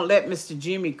 And don't let Mr.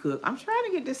 Jimmy cook. I'm trying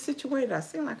to get this situated. I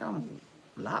seem like I'm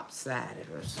lopsided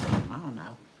or something. I don't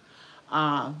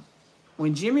know.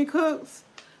 When Jimmy cooks,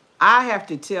 I have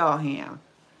to tell him,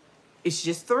 it's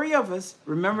just 3 of us.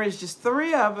 Remember, it's just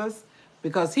 3 of us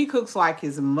because he cooks like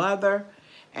his mother,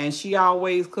 and she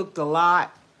always cooked a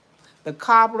lot. The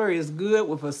cobbler is good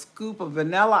with a scoop of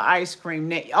vanilla ice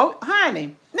cream. Oh,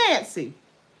 honey, Nancy,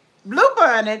 Blue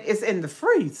Bonnet is in the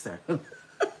freezer.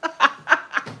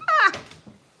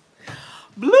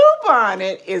 Blue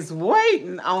Bonnet is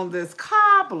waiting on this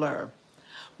cobbler.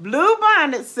 Blue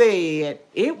Bonnet said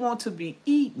it wants to be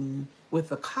eaten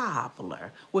with a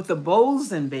cobbler, with a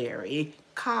Boysenberry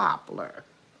cobbler.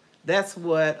 That's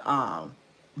what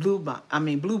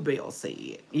Bluebell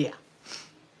said. Yeah.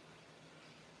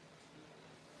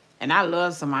 And I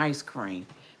love some ice cream,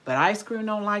 but ice cream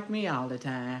don't like me all the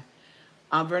time.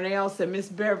 Vernell said, Miss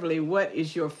Beverly, what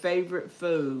is your favorite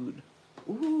food?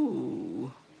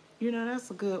 Ooh, you know, that's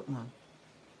a good one.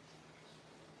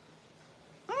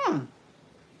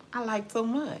 I like so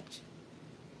much.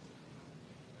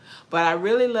 But I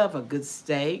really love a good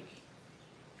steak,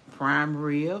 prime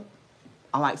rib.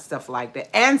 I like stuff like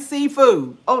that. And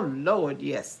seafood. Oh, Lord,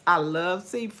 yes. I love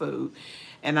seafood.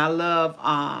 And I love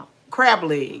crab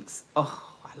legs.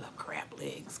 Oh, I love crab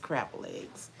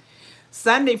legs.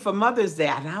 Sunday for Mother's Day.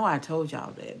 I know I told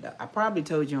y'all that. I probably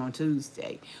told you on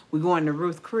Tuesday. We're going to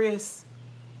Ruth Chris.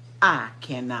 I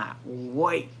cannot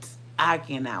wait. I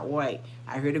cannot wait.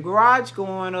 I hear the garage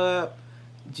going up.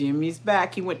 Jimmy's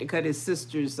back. He went to cut his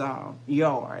sister's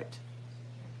yard.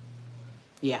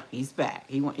 Yeah, he's back.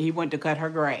 He went to cut her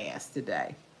grass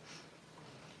today.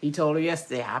 He told her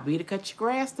yesterday, I'll be to cut your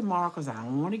grass tomorrow because I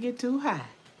don't want to get too high.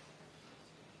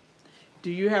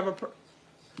 Do you have a...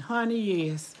 Honey,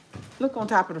 yes. Look on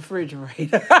top of the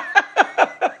refrigerator.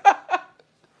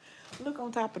 Look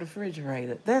on top of the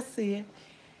refrigerator. That's it.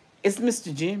 It's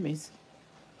Mr. Jimmy's.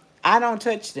 I don't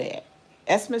touch that.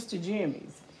 That's Mr.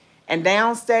 Jimmy's. And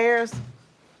downstairs,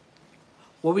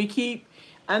 where we keep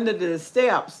under the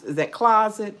steps, is that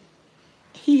closet.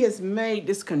 He has made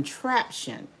this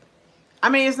contraption. I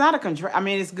mean, it's not a contraption. I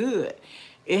mean, it's good.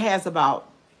 It has about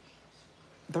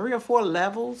 3 or 4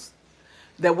 levels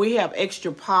that we have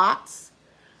extra pots.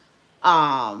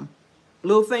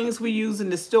 Little things we use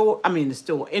in the store. I mean,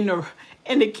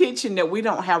 in the kitchen that we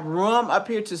don't have room up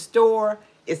here to store.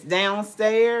 It's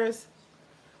downstairs.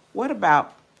 What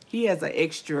about, he has an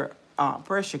extra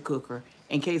pressure cooker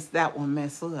in case that one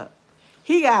mess up.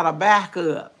 He got a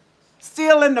backup.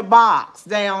 Still in the box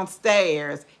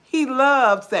downstairs. He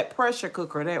loves that pressure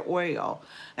cooker that well.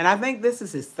 And I think this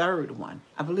is his 3rd one.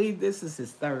 I believe this is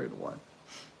his 3rd one.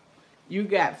 You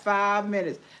got 5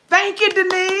 minutes. Thank you,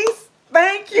 Denise.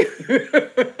 Thank you.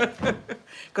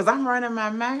 Because I'm running my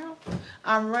mouth.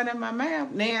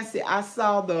 Nancy, I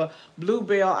saw the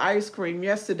Bluebell ice cream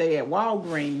yesterday at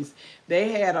Walgreens.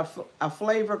 They had a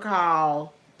flavor called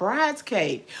Bride's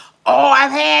Cake. Oh,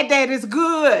 I've had that. It's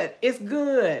good. It's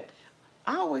good.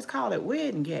 I always call it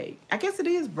wedding cake. I guess it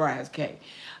is Bride's Cake.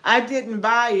 I didn't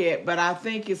buy it, but I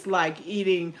think it's like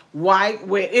eating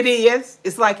it is.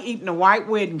 It's like eating a white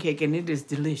wedding cake, and it is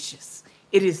delicious.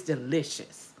 It is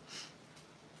delicious.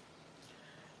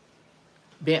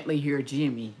 Bentley hear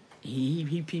Jimmy.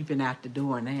 He peeping out the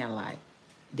door now like,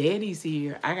 Daddy's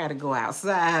here. I got to go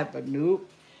outside, but nope.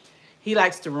 He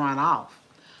likes to run off.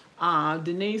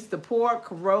 Denise, the pork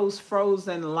rose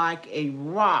frozen like a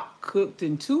rock, cooked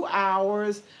in 2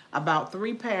 hours, about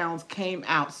 3 pounds, came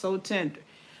out so tender.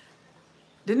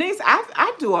 Denise,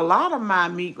 I do a lot of my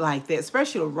meat like that,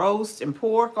 especially roast and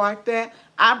pork like that,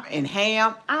 and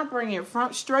ham. I bring it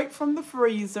straight from the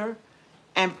freezer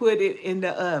and put it in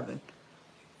the oven.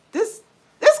 This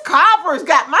cobbler's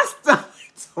got my stomach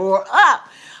tore up.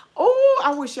 Oh,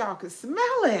 I wish y'all could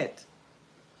smell it.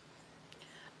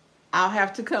 I'll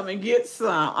have to come and get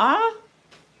some, huh?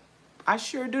 I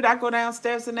sure do. I go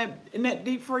downstairs in that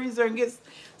deep freezer and get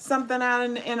something out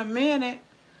in a minute.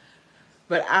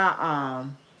 But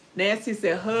Nancy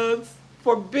said hugs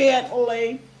for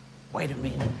Bentley. Wait a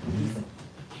minute.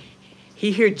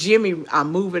 He hear Jimmy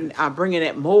bringing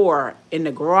that more in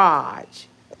the garage.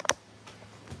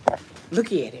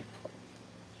 Look at him.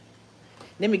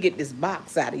 Let me get this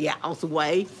box out of y'all's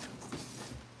way.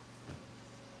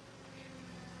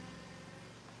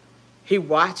 He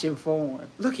watching for him.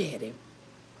 Look at him.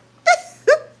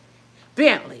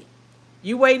 Bentley,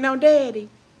 you waiting on Daddy?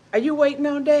 Are you waiting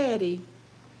on Daddy?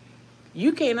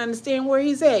 You can't understand where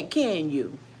he's at, can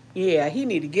you? Yeah, he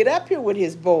need to get up here with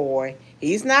his boy.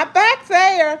 He's not back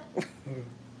there.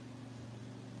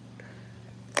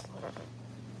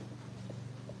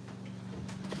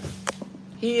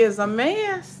 He is a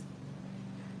mess.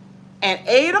 At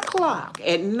 8 o'clock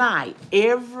at night,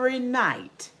 every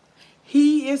night,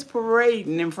 he is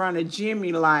parading in front of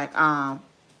Jimmy like,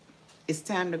 it's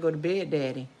time to go to bed,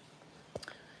 Daddy.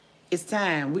 It's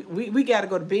time. We got to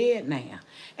go to bed now.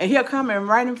 And he'll come in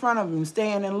right in front of him,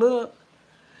 stand and look.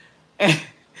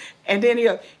 And then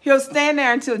he'll stand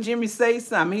there until Jimmy says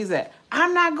something. He said,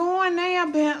 I'm not going now,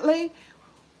 Bentley.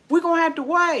 We're going to have to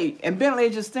wait. And Bentley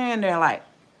just stand there like,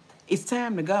 it's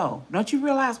time to go. Don't you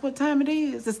realize what time it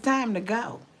is? It's time to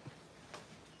go.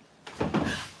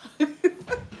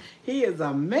 He is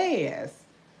a mess.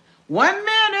 1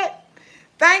 minute.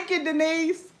 Thank you,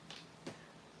 Denise.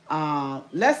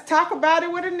 Let's talk about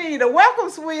it with Anita. Welcome,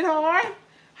 sweetheart.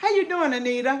 How you doing,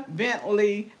 Anita?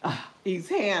 Bentley. He's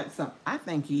handsome. I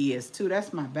think he is, too.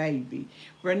 That's my baby.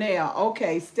 Renelle.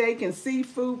 Okay, steak and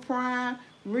seafood prime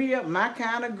rib, my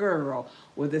kind of girl.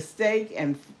 With a steak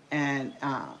and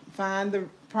find the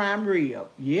prime rib.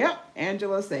 Yep.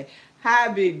 Angela say, hi,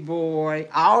 big boy.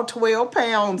 All 12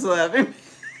 pounds of him.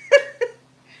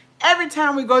 Every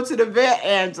time we go to the vet,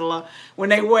 Angela, when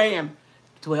they weigh him,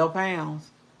 12 pounds,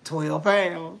 12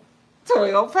 pounds,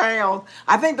 12 pounds.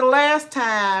 I think the last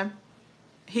time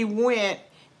he went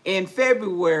in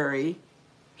February,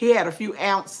 he had a few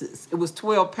ounces. It was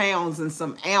 12 pounds and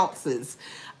some ounces.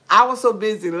 I was so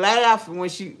busy laughing when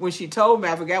she told me.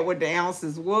 I forgot what the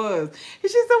ounces was. And she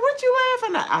said, what you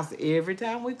laughing at? I said, every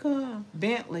time we come,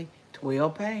 Bentley,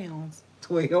 12 pounds,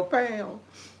 12 pounds.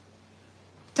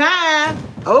 Time.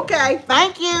 Okay,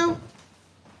 thank you.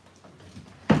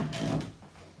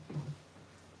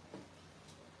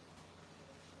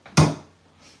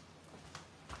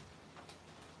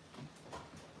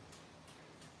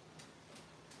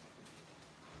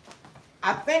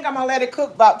 I think I'm going to let it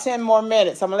cook about 10 more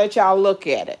minutes. I'm going to let y'all look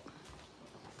at it.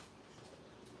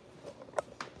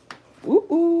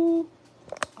 Ooh,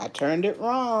 I turned it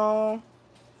wrong.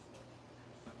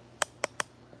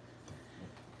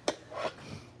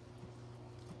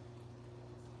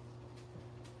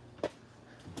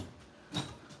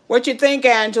 What you think,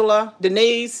 Angela,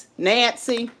 Denise,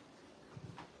 Nancy?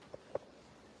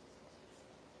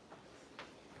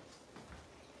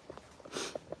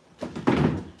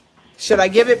 Should I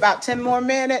give it about 10 more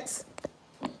minutes?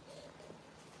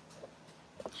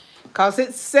 Because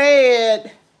it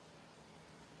said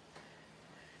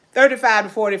 35 to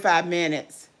 45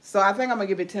 minutes. So I think I'm going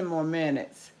to give it 10 more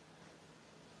minutes.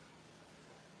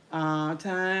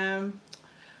 Time.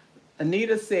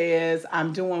 Anita says,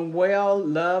 I'm doing well.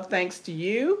 Love, thanks to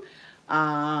you.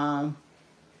 I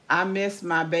miss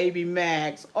my baby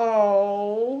Max.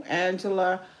 Oh,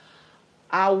 Angela.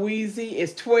 Our Wheezy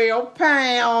is 12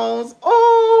 pounds.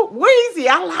 Oh, Wheezy,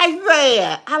 I like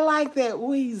that. I like that,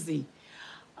 Wheezy.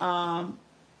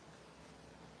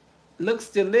 Looks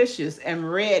delicious and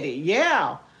ready.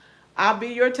 Yeah, I'll be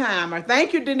your timer.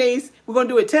 Thank you, Denise. We're going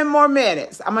to do it 10 more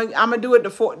minutes. I'm gonna do it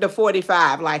to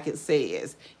 45 like it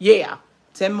says. Yeah,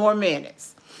 10 more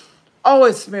minutes. Oh,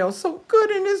 it smells so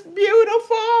good and it's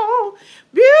beautiful.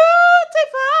 Beautiful.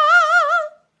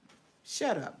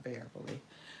 Shut up, Beverly.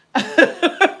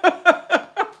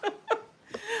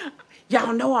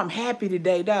 Y'all know I'm happy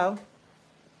today, though.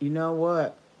 You know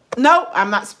what? No, I'm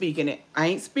not speaking it. I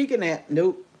ain't speaking that.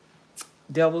 Nope.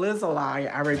 Devil is a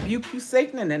liar. I rebuke you,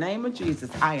 Satan, in the name of Jesus.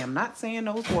 I am not saying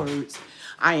those words.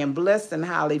 I am blessed and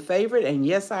highly favored. And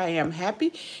yes, I am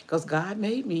happy because God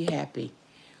made me happy.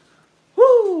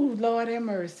 Whoo, Lord have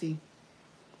mercy.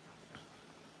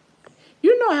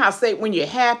 You know how Satan, when you're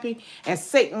happy and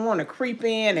Satan want to creep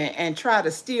in and try to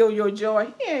steal your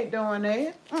joy? He ain't doing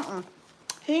that.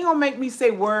 He ain't going to make me say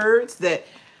words that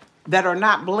are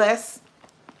not blessed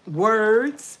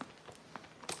words.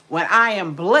 When I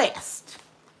am blessed,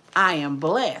 I am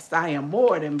blessed. I am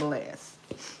more than blessed.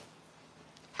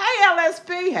 Hey,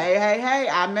 LSP. Hey,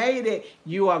 I made it.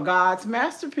 You are God's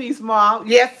masterpiece, Mom.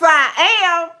 Yes, I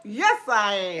am. Yes,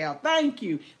 I am. Thank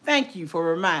you. Thank you for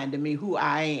reminding me who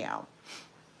I am.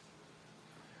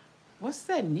 What's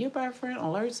that? Nearby friend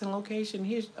alerts and location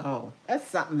here. Oh, that's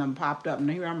something that popped up. And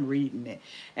here I'm reading it.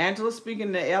 Angela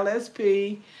speaking to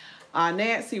LSP.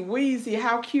 Nancy Wheezy,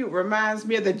 how cute. Reminds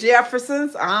me of the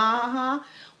Jeffersons.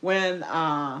 When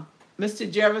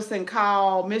Mr. Jefferson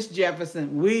called Miss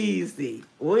Jefferson Wheezy.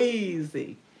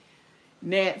 Wheezy.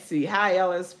 Nancy, hi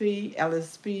LSP.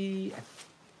 LSP.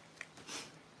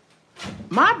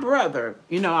 My brother,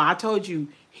 you know, I told you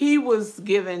he was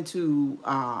given to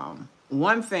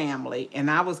one family, and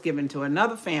I was given to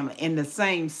another family in the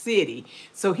same city.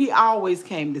 So he always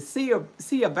came to see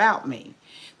about me.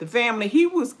 The family he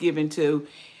was given to,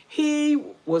 he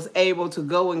was able to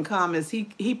go and come as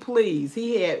he pleased.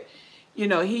 He had,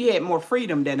 he had more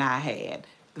freedom than I had.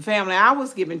 The family I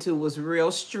was given to was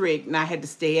real strict, and I had to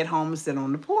stay at home and sit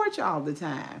on the porch all the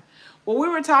time. Well, we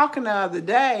were talking the other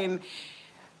day,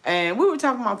 and we were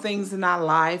talking about things in our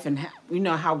life, and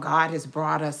how God has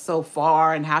brought us so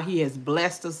far, and how He has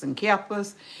blessed us and kept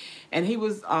us. And he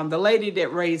was the lady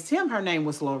that raised him. Her name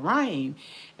was Lorraine,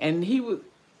 and he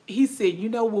said,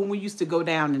 when we used to go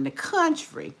down in the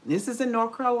country, this is in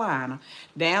North Carolina,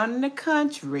 down in the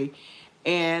country,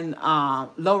 and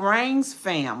Lorraine's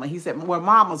family, he said, well,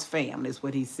 Mama's family is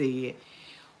what he said.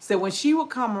 So when she would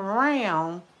come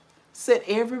around, said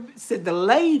the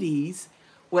ladies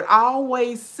would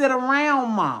always sit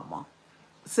around Mama.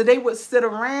 So they would sit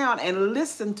around and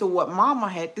listen to what Mama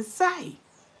had to say.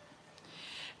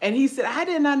 And he said, I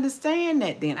didn't understand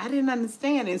that then. I didn't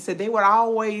understand it. And so they would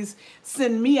always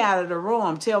send me out of the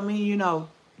room, tell me,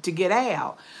 to get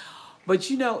out. But,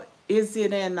 is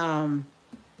it in one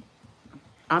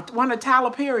of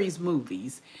Tyler Perry's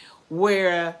movies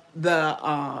where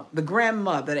the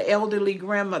grandmother, the elderly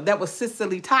grandmother, that was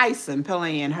Cicely Tyson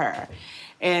playing her.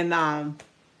 And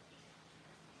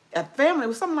a family, it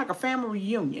was something like a family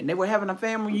reunion. They were having a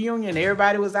family reunion.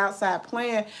 Everybody was outside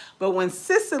playing. But when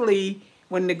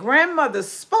the grandmother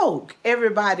spoke,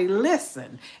 everybody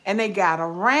listened, and they got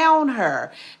around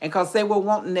her, and because they were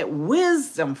wanting that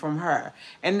wisdom from her.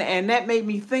 And that made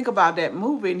me think about that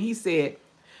movie. And he said,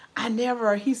 I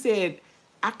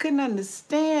couldn't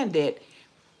understand it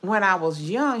when I was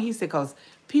young. He said, because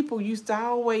people used to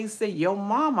always say, your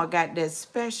mama got that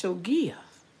special gift.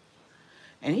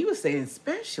 And he was saying,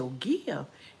 special gift?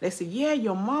 They said, yeah,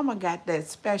 your mama got that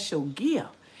special gift,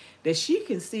 that she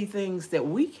can see things that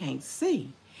we can't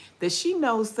see, that she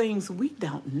knows things we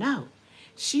don't know.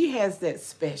 She has that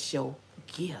special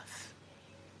gift.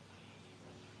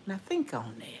 Now think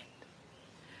on that.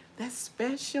 That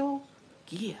special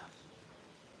gift.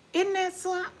 Isn't that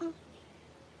something?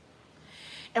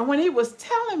 And when he was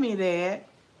telling me that,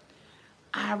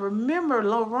 I remember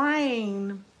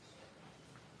Lorraine,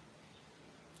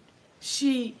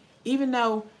 even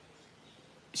though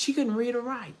she couldn't read or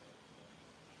write,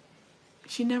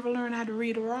 she never learned how to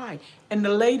read or write. And the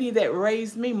lady that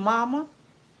raised me, Mama,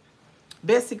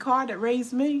 Bessie Carr that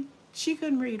raised me, she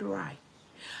couldn't read or write.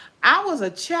 I was a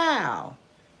child.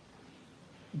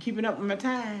 Keeping up with my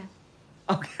time?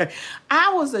 Okay.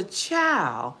 I was a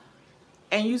child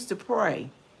and used to pray,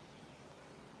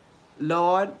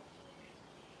 Lord,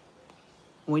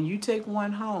 when you take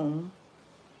one home,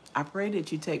 I pray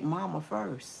that you take Mama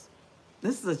first.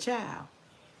 This is a child.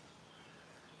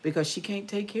 Because she can't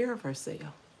take care of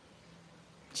herself.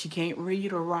 She can't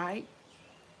read or write.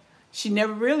 She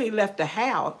never really left the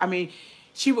house. I mean,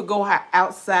 she would go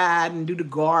outside and do the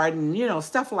garden,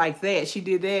 stuff like that. She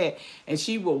did that. And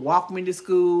she would walk me to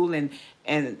school, and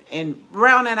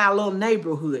around in our little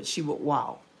neighborhood she would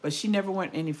walk. But she never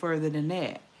went any further than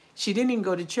that. She didn't even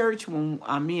go to church when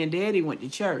me and Daddy went to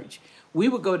church.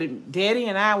 Daddy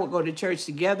and I would go to church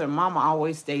together. Mama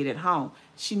always stayed at home.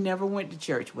 She never went to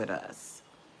church with us.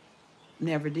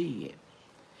 Never did.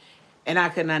 And I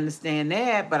couldn't understand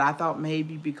that, but I thought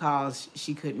maybe because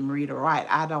she couldn't read or write.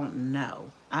 I don't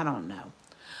know.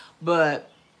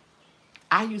 But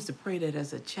I used to pray that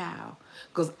as a child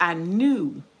because I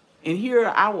knew, and here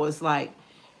I was like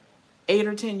 8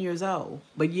 or 10 years old,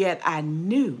 but yet I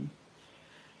knew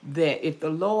that if the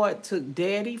Lord took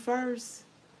Daddy first,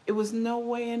 it was no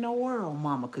way in the world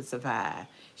Mama could survive.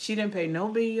 She didn't pay no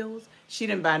bills. She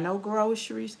didn't buy no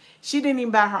groceries. She didn't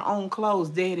even buy her own clothes.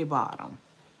 Daddy bought them.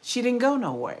 She didn't go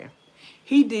nowhere.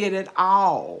 He did it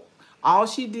all. All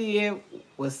she did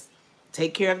was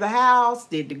take care of the house,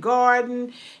 did the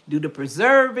garden, do the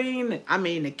preserving,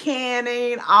 the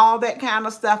canning, all that kind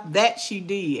of stuff. That she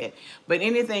did. But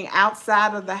anything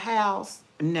outside of the house,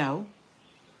 no.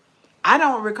 I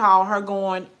don't recall her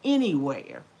going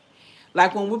anywhere.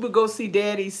 Like when we would go see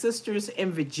Daddy's sisters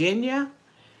in Virginia,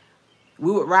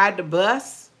 we would ride the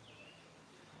bus.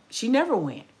 She never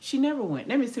went. She never went.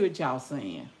 Let me see what y'all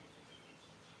saying.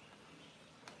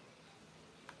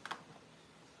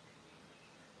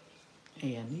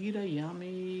 Hey, Anita,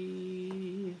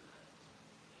 yummy.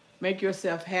 Make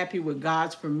yourself happy with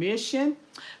God's permission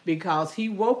because He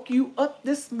woke you up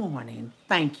this morning.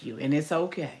 Thank you, and it's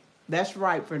okay. That's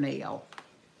right, Fernell.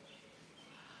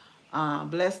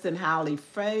 Blessed and highly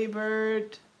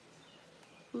favored.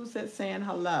 Who's that saying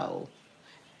hello?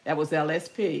 That was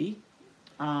LSP.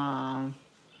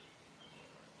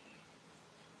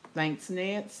 Thanks,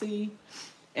 Nancy.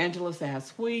 Angela says,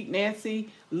 sweet. Nancy,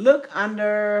 look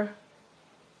under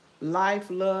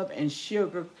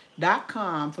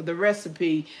lifeloveandsugar.com for the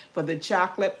recipe for the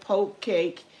chocolate poke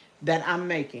cake that I'm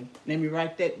making. Let me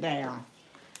write that down.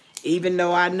 Even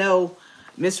though I know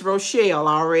Miss Rochelle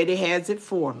already has it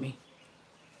for me.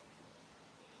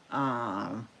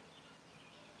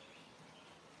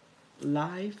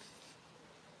 Life,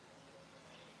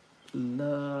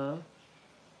 love,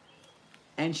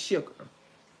 and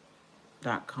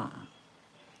sugar.com.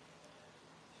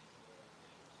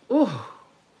 Ooh,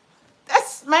 that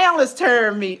smell is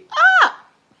tearing me up.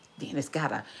 Then it's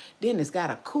gotta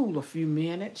cool a few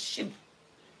minutes. Shoot.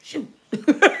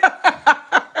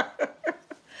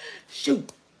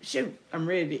 Shoot. I'm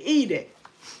ready to eat it.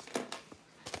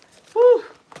 Whew.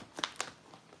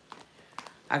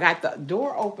 I got the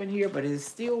door open here, but it's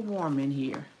still warm in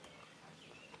here.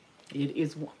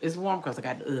 It's warm because I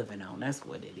got the oven on. That's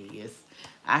what it is.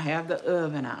 I have the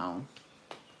oven on.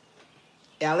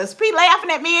 LSP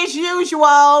laughing at me as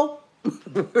usual.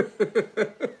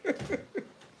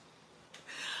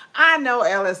 I know,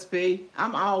 LSP.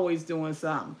 I'm always doing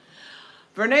something.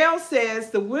 Vernell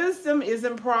says, the wisdom is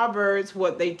in Proverbs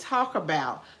what they talk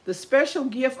about. The special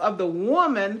gift of the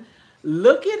woman,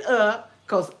 look it up,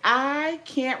 because I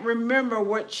can't remember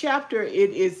what chapter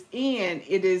it is in.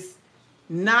 It is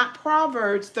not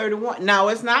Proverbs 31. No,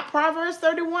 it's not Proverbs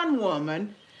 31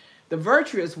 woman, the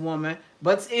virtuous woman,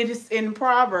 but it is in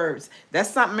Proverbs. That's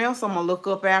something else I'm going to look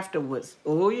up afterwards.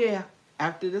 Oh, yeah,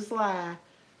 after this live.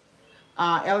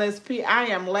 LSP, I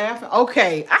am laughing.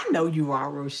 Okay, I know you are,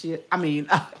 Rochelle.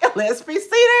 LSP, see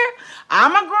there?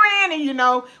 I'm a granny, you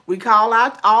know. We call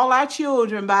out all our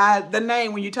children by the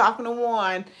name when you're talking to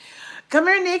one. Come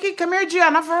here, Nikki. Come here,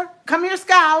 Jennifer. Come here,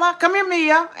 Skylar. Come here,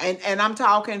 Mia. And I'm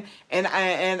talking, and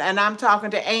I'm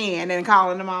talking to Ann and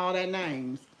calling them all their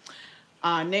names.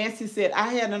 Nancy said,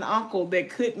 I had an uncle that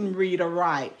couldn't read or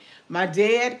write. My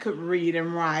dad could read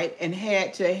and write and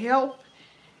had to help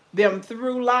them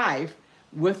through life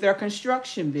with their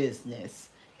construction business.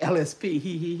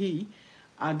 LSP,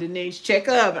 Denise, check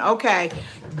oven. Okay.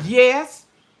 Yes.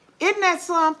 Isn't that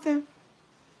something?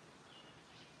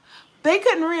 They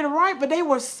couldn't read or write, but they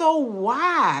were so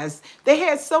wise. They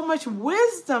had so much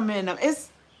wisdom in them.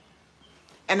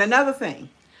 And another thing,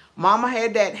 Mama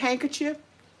had that handkerchief.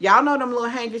 Y'all know them little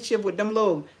handkerchief with them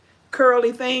little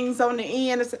curly things on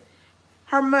the end.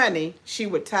 Her money, she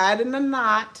would tie it in a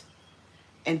knot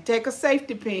and take a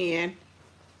safety pin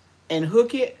and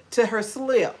hook it to her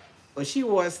slip. Well, she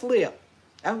wore a slip.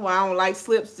 That's why I don't like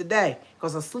slips today,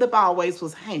 because a slip always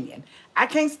was hanging. I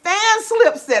can't stand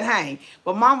slips that hang,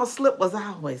 but Mama's slip was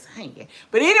always hanging.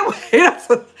 But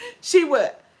anyway, she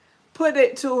would put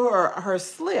it to her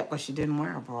slip, but she didn't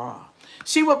wear a bra.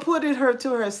 She would put it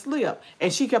to her slip,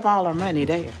 and she kept all her money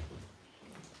there.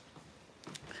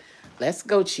 Let's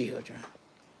go, children.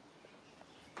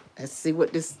 Let's see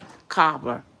what this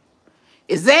cobbler.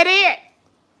 Is that it?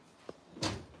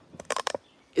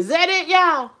 Is that it,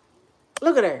 y'all?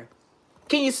 Look at her.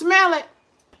 Can you smell it?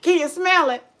 Can you smell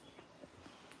it?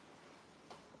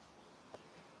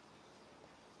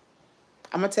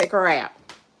 I'm going to take her out.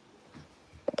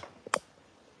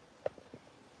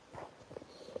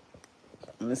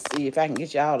 Let's see if I can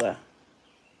get y'all to...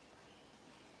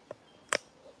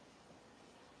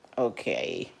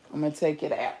 Okay. I'm going to take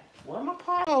it out. Where are my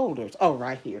pot holders? Oh,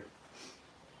 right here.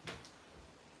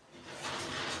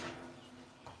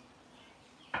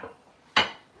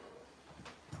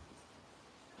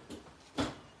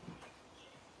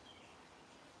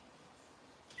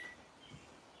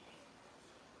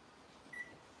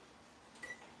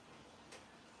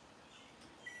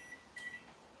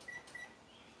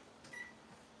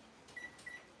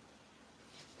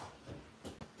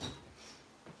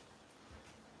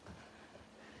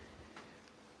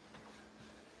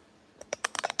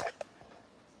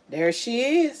 There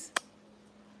she is.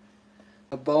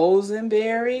 A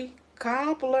Boysenberry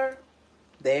cobbler.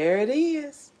 There it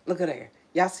is. Look at her.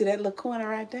 Y'all see that little corner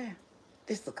right there?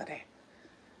 Just look at that.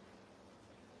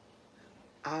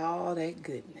 All that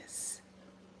goodness.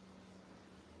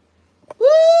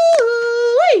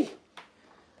 Woo-wee!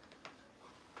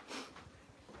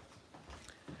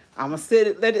 I'm going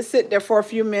to let it sit there for a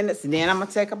few minutes, and then I'm going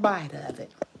to take a bite of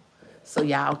it so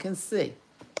y'all can see.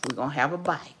 We're going to have a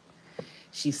bite.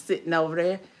 She's sitting over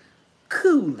there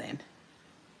cooling.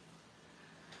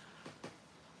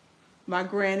 My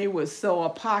granny would sew a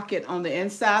pocket on the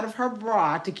inside of her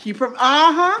bra to keep her...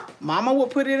 Mama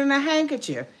would put it in a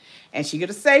handkerchief. And she get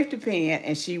a safety pin,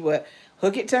 and she would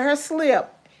hook it to her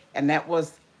slip. And that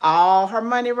was All her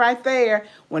money right there.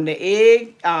 When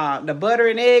the butter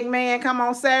and egg man come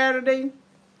on Saturday,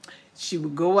 she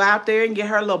would go out there and get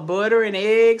her little butter and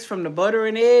eggs from the butter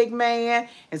and egg man.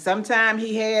 And sometimes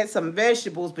he had some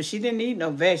vegetables, but she didn't eat no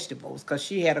vegetables because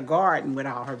she had a garden with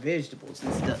all her vegetables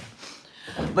and stuff.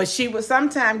 But she would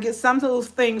sometimes get some of those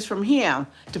things from him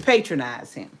to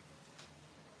patronize him.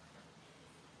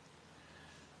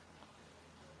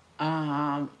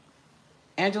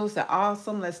 Angela said,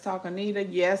 awesome. Let's talk, Anita.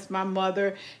 Yes, my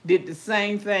mother did the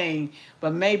same thing,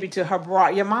 but maybe to her bra.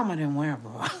 Your mama didn't wear a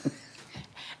bra.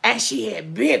 And she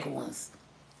had big ones.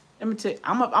 Let me tell you,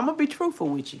 I'm gonna be truthful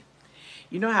with you.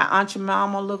 You know how Aunt your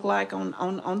mama looked like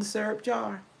on the syrup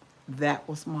jar? That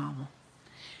was mama.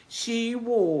 She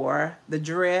wore the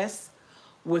dress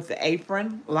with the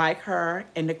apron like her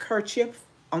and the kerchief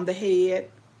on the head.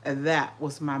 And that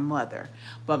was my mother.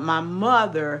 But my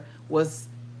mother was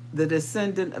the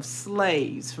descendant of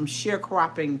slaves from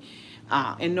sharecropping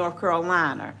in North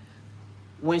Carolina.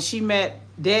 When she met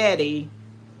Daddy,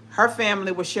 her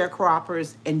family was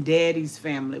sharecroppers and Daddy's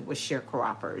family was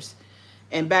sharecroppers.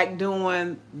 And back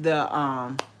during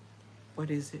the, what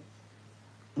is it?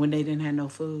 When they didn't have no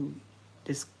food.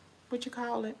 This, what you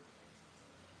call it?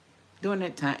 During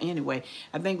that time, anyway.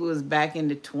 I think it was back in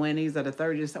the 20s or the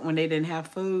 30s when they didn't have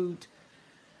food.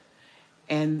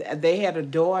 And they had a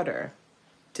daughter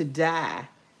to die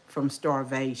from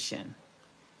starvation.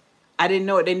 I didn't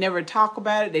know it. They never talk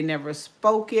about it. They never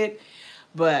spoke it.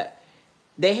 But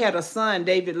they had a son,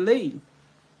 David Lee.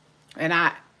 And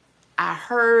I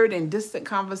heard in distant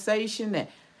conversation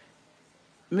that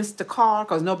Mr. Carr,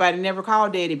 because nobody never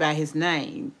called Daddy by his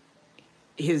name.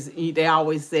 They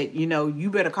always said, you know,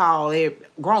 you better call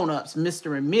grown-ups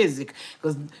Mr. and Mrs.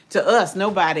 Because to us,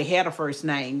 nobody had a first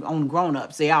name on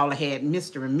grown-ups. They all had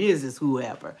Mr. and Mrs.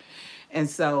 whoever. And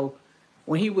so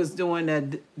when he was doing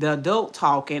the adult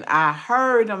talking, I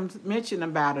heard him mention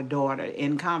about a daughter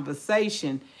in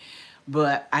conversation,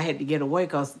 but I had to get away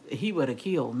because he would have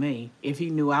killed me if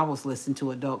he knew I was listening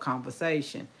to adult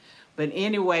conversation. But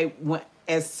anyway,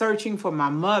 as searching for my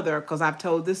mother, because I've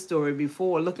told this story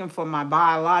before, looking for my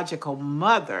biological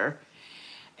mother,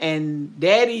 and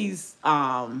Daddy's,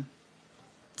 some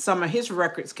of his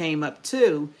records came up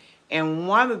too, and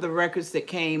one of the records that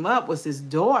came up was his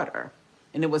daughter,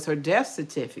 and it was her death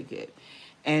certificate,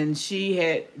 and she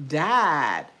had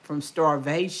died from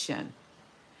starvation,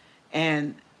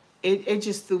 and it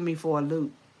just threw me for a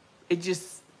loop. It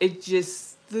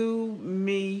just threw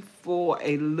me for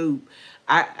a loop.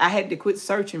 I had to quit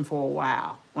searching for a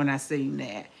while when I seen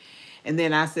that. And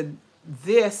then I said,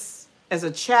 this, as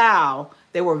a child,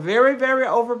 they were very, very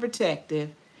overprotective.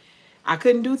 I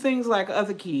couldn't do things like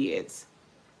other kids.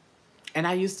 And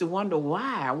I used to wonder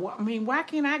why. I mean, why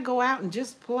can't I go out and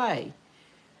just play?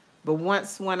 But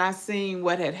when I seen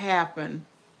what had happened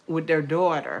with their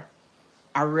daughter,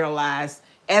 I realized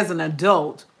as an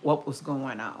adult what was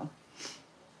going on.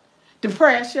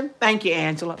 Depression. Thank you,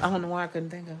 Angela. I don't know why I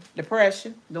couldn't think of it.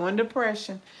 Depression. Doing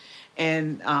depression.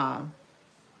 And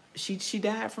she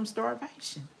died from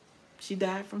starvation. She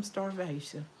died from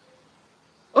starvation.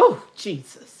 Oh,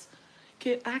 Jesus.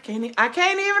 I can't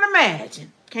even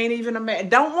imagine. Can't even imagine.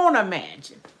 Don't want to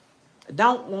imagine.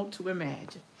 Don't want to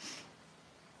imagine.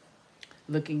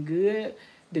 Looking good.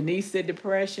 Denise said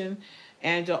depression.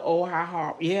 Angela, oh, how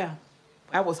horrible. Yeah,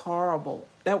 that was horrible.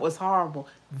 That was horrible.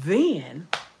 Then,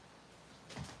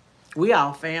 we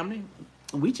all family.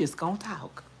 We just gonna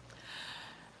talk.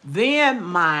 Then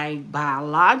my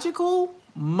biological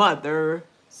mother's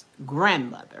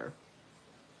grandmother,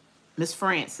 Miss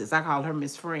Francis, I call her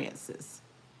Miss Francis.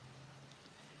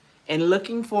 And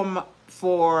looking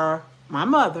for my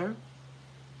mother,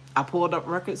 I pulled up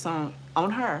records on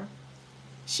her.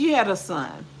 She had a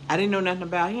son. I didn't know nothing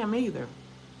about him either.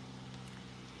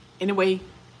 Anyway,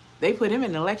 they put him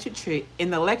in the electric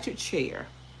chair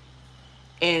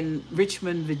in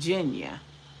Richmond, Virginia.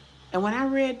 And when I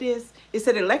read this, it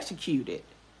said electrocuted.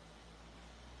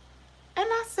 And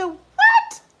I said, what?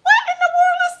 What in the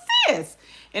world is this?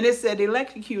 And it said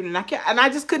electrocuted. And I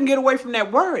just couldn't get away from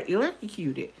that word,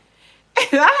 electrocuted.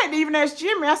 And I hadn't even asked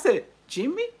Jimmy. I said,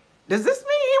 Jimmy, does this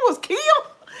mean he was killed?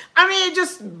 I mean, it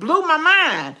just blew my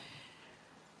mind.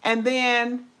 And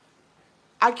then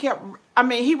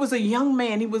he was a young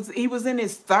man. He was in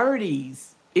his 30s.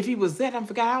 If he was that, I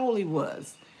forgot how old he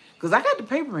was. Because I got the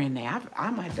paper in there.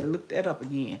 I might have to look that up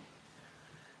again.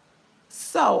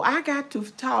 So I got to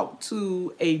talk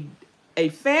to a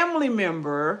family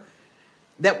member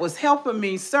that was helping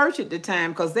me search at the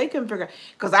time because they couldn't figure out.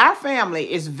 Because our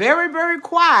family is very, very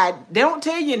quiet. They don't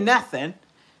tell you nothing.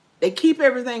 They keep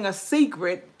everything a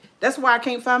secret. That's why I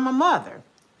can't find my mother.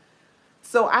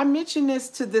 So I mentioned this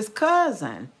to this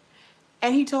cousin,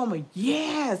 and he told me,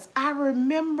 yes, I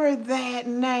remember that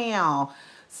now.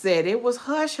 Said it was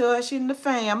hush hush in the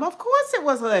fam. Of course it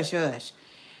was hush hush.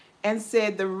 And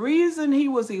said the reason he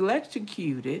was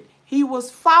electrocuted, he was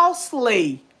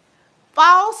falsely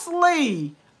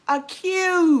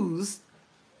accused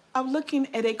of looking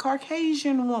at a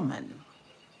Caucasian woman.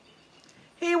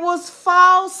 He was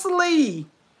falsely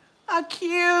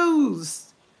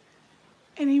accused,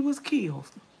 and he was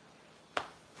killed.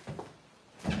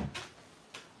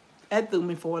 That threw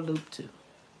me for a loop too.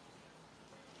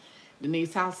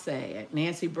 Denise, how sad.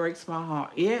 Nancy breaks my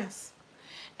heart. Yes.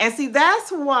 And see,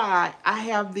 that's why I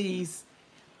have these,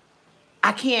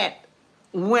 I can't,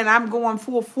 when I'm going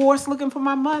full force looking for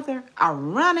my mother, I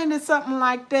run into something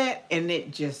like that and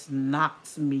it just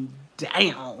knocks me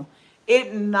down.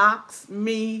 It knocks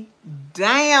me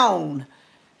down.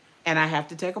 And I have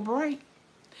to take a break.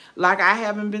 Like I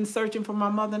haven't been searching for my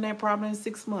mother now probably in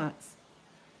 6 months.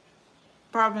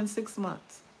 Probably in 6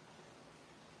 months.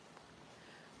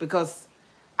 Because,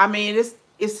 I mean,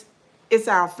 it's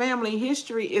our family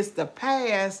history, it's the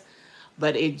past,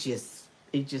 but it just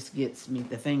gets me,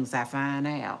 the things I find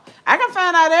out. I can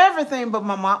find out everything, but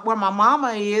where my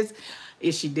mama is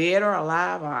she dead or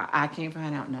alive? Or I can't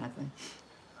find out nothing.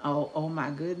 Oh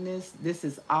my goodness, this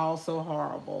is all so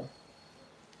horrible.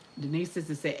 Denise says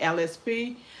to say,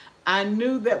 LSP, I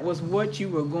knew that was what you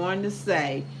were going to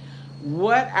say.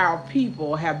 What our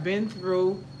people have been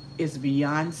through is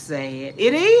beyond sad.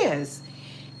 It is.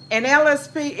 And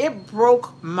LSP, it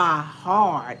broke my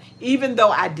heart. Even though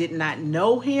I did not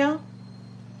know him,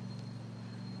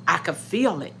 I could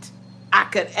feel it. I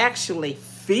could actually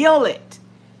feel it.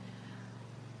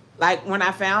 Like when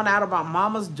I found out about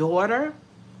Mama's daughter,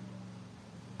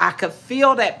 I could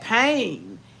feel that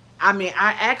pain. I mean,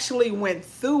 I actually went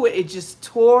through it. It just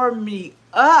tore me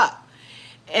up.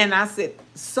 And I said,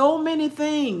 so many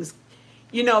things,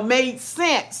 you know, made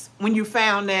sense when you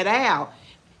found that out.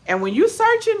 And when you're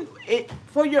searching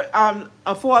for your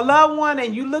for a loved one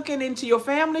and you're looking into your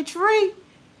family tree,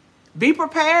 be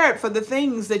prepared for the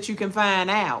things that you can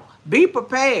find out. Be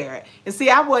prepared. And see,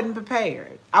 I wasn't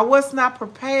prepared. I was not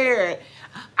prepared.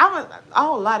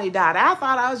 La-di-da. I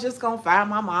thought I was just going to find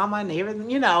my mama and everything,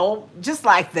 you know, just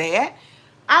like that.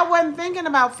 I wasn't thinking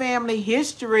about family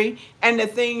history and the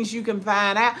things you can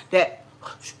find out that,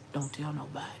 don't tell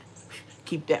nobody.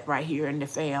 Keep that right here in the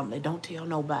family. Don't tell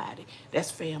nobody. That's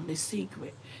family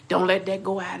secret. Don't let that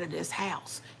go out of this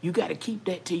house. You got to keep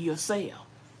that to yourself.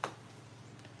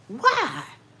 Why?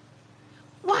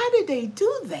 Why did they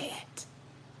do that?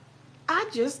 I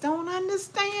just don't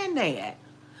understand that.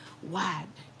 Why?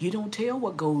 You don't tell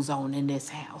what goes on in this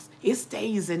house. It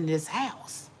stays in this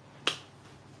house.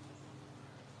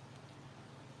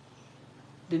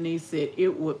 Denise said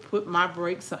it would put my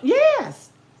brakes on. Yes.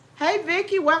 Hey,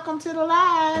 Vicky, welcome to the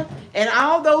live. And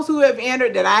all those who have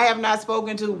entered that I have not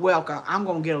spoken to, welcome. I'm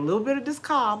going to get a little bit of this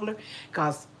cobbler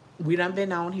because we done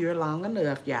been on here long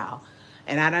enough, y'all.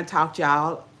 And I done talked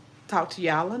to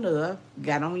y'all enough.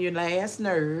 Got on your last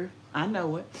nerve. I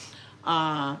know it.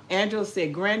 Angela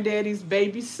said, Granddaddy's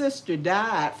baby sister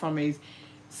died from a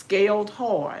scalded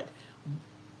heart.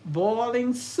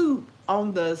 Boiling soup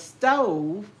on the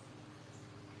stove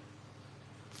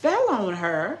fell on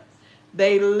her.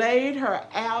 They laid her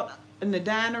out in the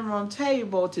dining room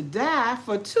table to die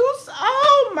for 2.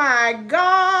 Oh my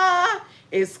God.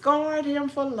 It scarred him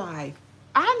for life.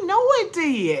 I know it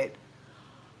did.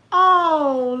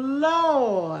 Oh,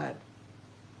 Lord.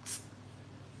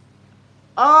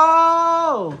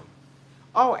 Oh,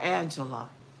 Angela.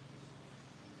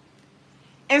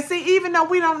 And see, even though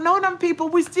we don't know them people,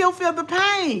 we still feel the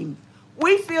pain.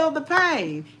 We feel the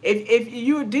pain. If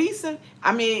you're decent,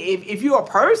 I mean, if you're a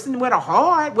person with a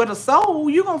heart, with a soul,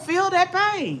 you're going to feel that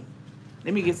pain.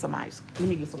 Let me get some ice. Let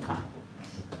me get some coffee.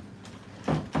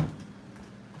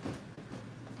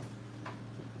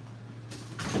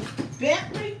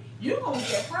 Beverly, you're going to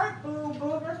get hurt, boo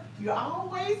booger. You're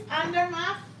always under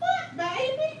my foot,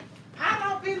 baby. I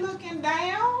don't be looking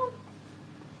down.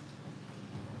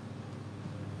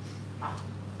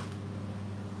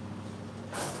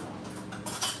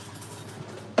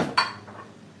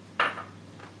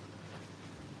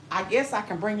 I guess I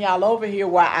can bring y'all over here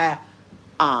while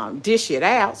I dish it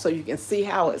out so you can see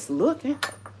how it's looking.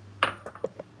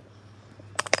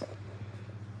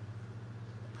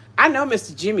 I know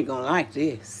Mr. Jimmy gonna like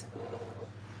this.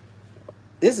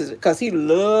 This is because he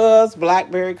loves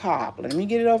blackberry cobbler. Let me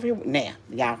get it over here. Now,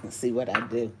 y'all can see what I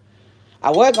do.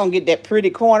 I was gonna get that pretty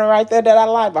corner right there that I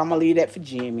like, but I'm gonna leave that for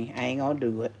Jimmy. I ain't gonna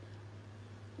do it.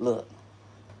 Look.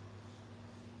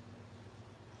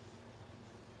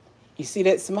 You see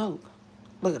that smoke?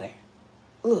 Look at that.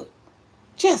 Look.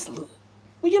 Just look.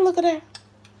 Will you look at that?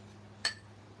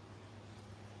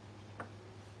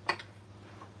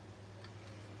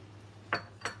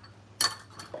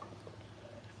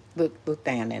 Look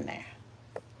down in there.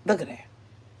 Look at that.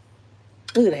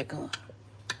 Look at that gun.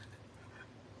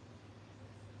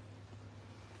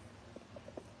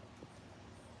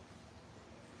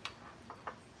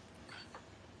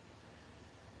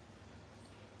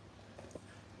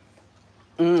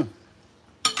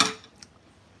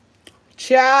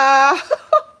 Child.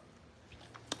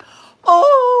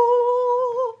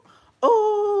 Oh,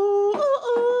 oh,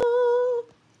 oh.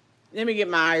 Let me get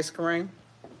my ice cream.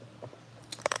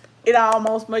 It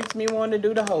almost makes me want to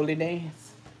do the holy dance.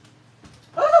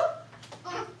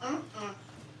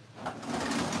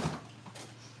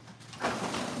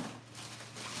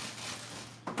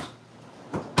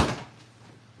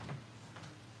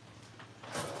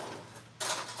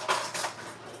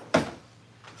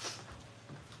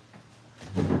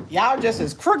 Y'all just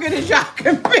as crooked as y'all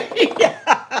can be.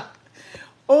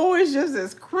 Oh, it's just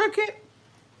as crooked.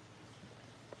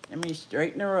 Let me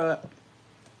straighten her up.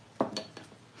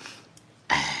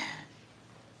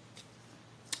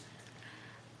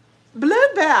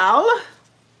 Bluebell.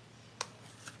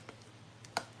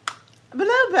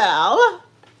 Bluebell.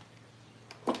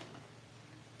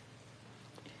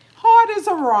 Hard as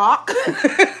a rock.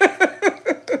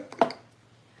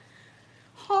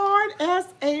 Hard as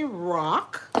a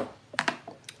rock.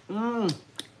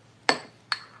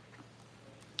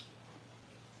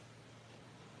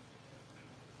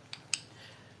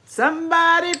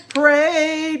 Somebody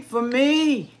prayed for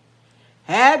me,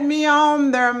 had me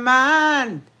on their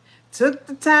mind, took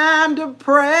the time to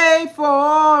pray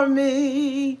for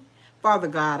me. Father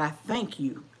God, I thank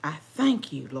you. I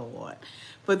thank you, Lord,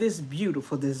 for this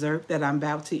beautiful dessert that I'm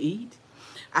about to eat.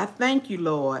 I thank you,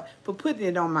 Lord, for putting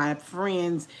it on my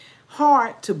friend's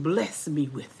heart to bless me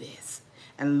with this.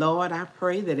 And Lord, I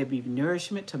pray that it be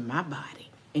nourishment to my body.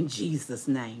 In Jesus'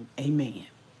 name, amen.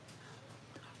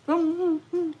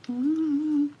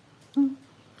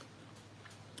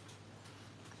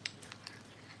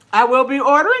 I will be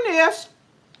ordering this.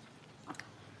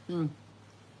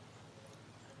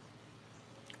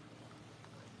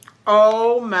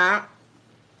 Oh my.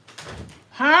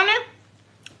 Honey,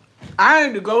 I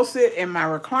need to go sit in my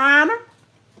recliner,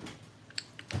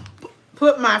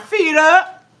 put my feet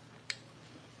up,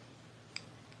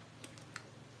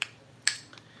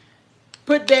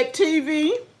 put that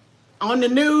TV on the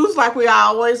news like we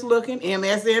always looking,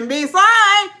 MSNBC.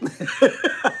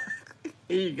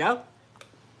 Here you go.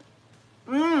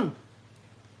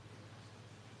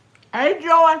 Hey,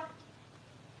 Joy.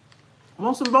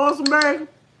 Want some Boysenberry?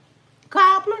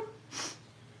 Cobbler?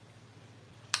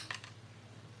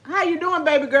 How you doing,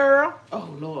 baby girl? Oh,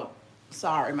 Lord.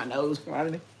 Sorry, my nose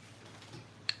running.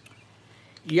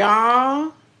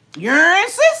 Y'all,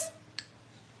 Urances?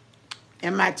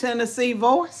 In my Tennessee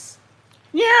voice?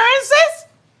 Urances?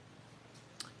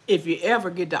 If you ever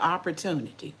get the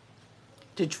opportunity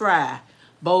to try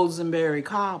Boysenberry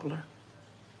Cobbler,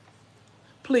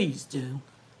 please do.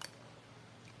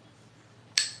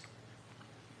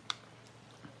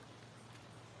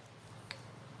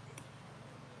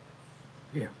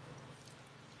 Here.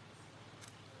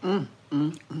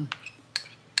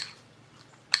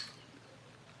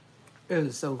 It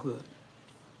is so good.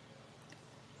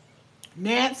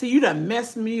 Nancy, you done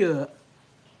messed me up.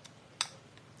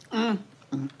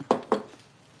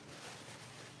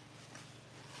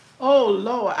 Oh,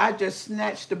 Lord, I just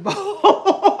snatched the bowl.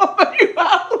 You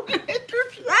all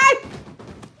right?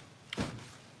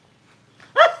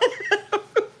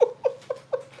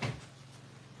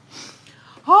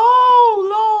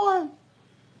 Oh, Lord.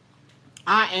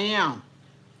 I am.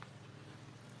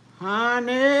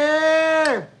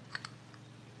 Honey.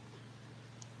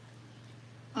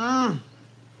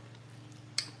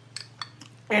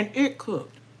 And it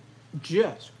cooked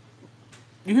just.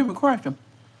 You hear me crunching?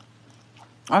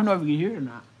 I don't know if you can hear it or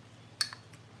not.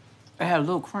 It had a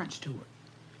little crunch to it.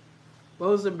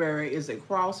 Boysenberry is a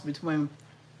cross between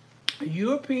a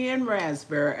European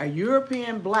raspberry, a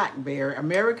European blackberry,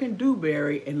 American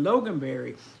dewberry, and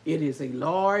loganberry. It is a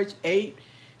large 8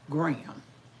 gram.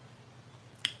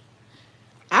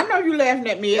 I know you laughing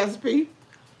at me, SP.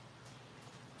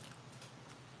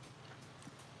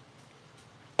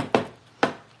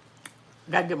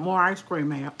 Gotta get more ice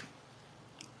cream out.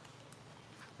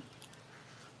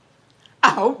 I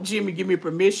hope Jimmy give me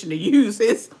permission to use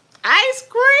his ice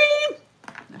cream.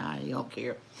 Nah, he don't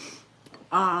care.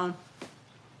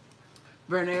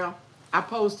 Vernell, I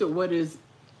posted what is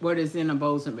in a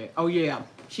Boysenberry. Oh yeah,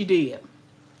 she did.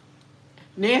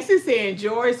 Nancy said,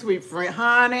 enjoy, sweet friend.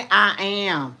 Honey, I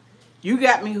am. You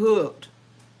got me hooked.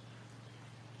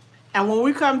 And when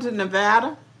we come to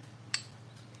Nevada,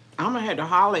 I'm going to have to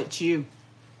holler at you.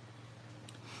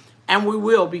 And we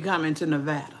will be coming to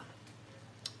Nevada.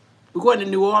 We're going to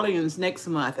New Orleans next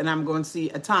month, and I'm going to see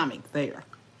Atomic there.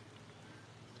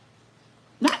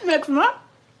 Not next month.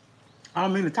 I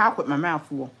don't mean to talk with my mouth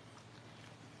full.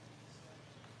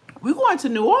 We're going to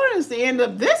New Orleans the end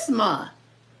of this month.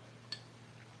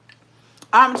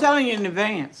 I'm telling you in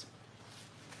advance.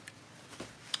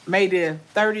 May the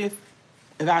 30th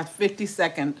is our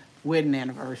 52nd wedding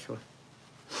anniversary.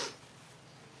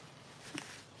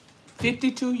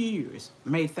 52 years,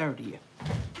 May 30th.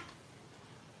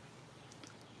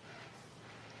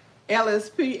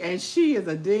 LSP, and she is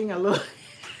a ding-a-look.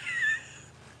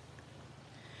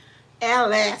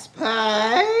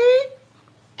 LSP.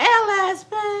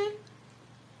 LSP.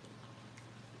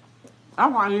 I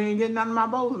probably didn't get none of my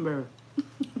Boysenberry.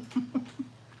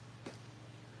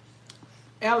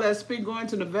 LSP going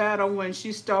to Nevada when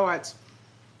she starts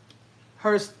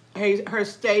her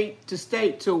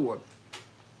state-to-state tour.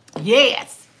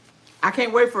 Yes. I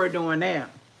can't wait for her doing that.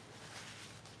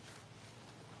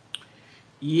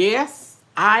 Yes,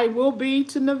 I will be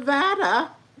to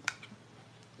Nevada.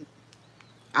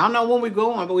 I don't know when we're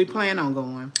going, but we plan on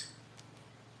going.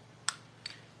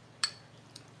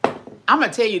 I'm going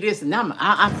to tell you this, and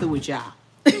I'm through with y'all.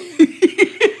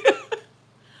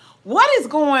 What is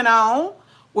going on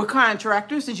with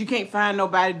contractors that you can't find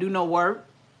nobody to do no work?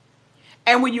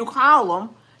 And when you call them,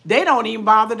 they don't even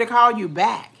bother to call you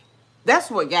back. That's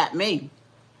what got me.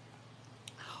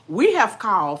 We have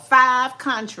called 5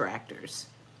 contractors.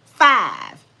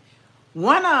 5.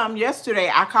 One of them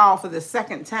yesterday, I called for the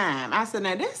 2nd time. I said,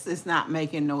 now this is not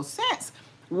making no sense.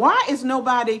 Why is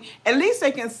nobody, at least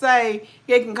they can say,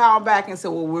 they can call back and say,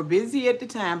 well, we're busy at the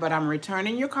time, but I'm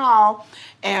returning your call.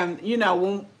 And, you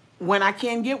know, when I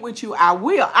can get with you, I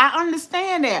will. I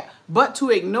understand that. But to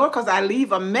ignore, because I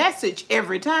leave a message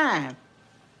every time.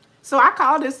 So I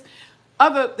called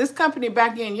this company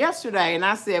back in yesterday, and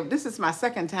I said, this is my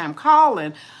 2nd time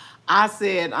calling. I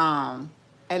said,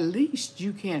 at least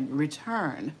you can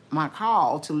return my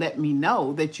call to let me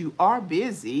know that you are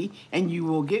busy and you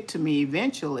will get to me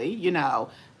eventually. You know,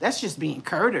 that's just being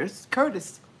courteous.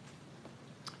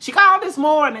 She called this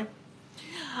morning.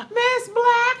 Miss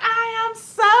Black, I am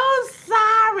so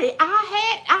sorry.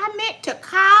 I meant to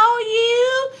call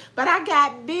you, but I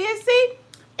got busy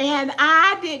and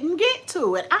I didn't get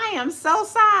to it. I am so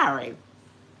sorry.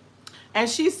 And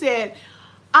she said,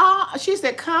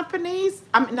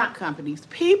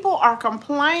 people are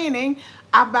complaining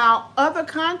about other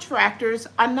contractors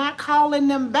are not calling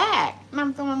them back. And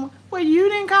I'm thinking, well, you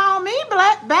didn't call me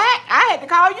back. I had to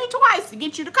call you twice to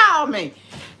get you to call me.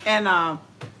 And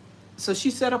so she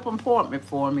set up an appointment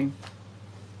for me.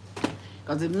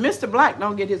 Because if Mr. Black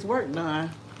don't get his work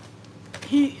done,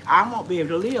 I won't be able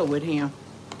to live with him.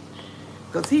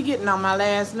 Because he getting on my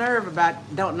last nerve about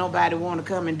don't nobody want to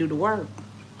come and do the work.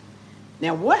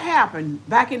 Now, what happened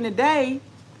back in the day,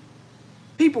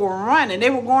 people were running. They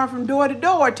were going from door to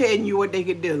door telling you what they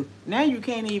could do. Now you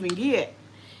can't even get.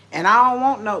 And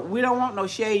we don't want no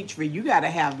shade tree. You got to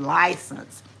have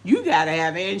license. You got to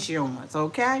have insurance,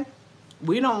 okay?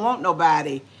 We don't want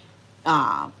nobody.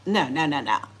 No. Done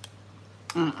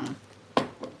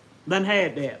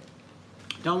had that.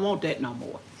 Don't want that no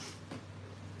more.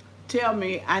 Tell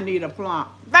me I need a plump.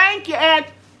 Thank you, Ed.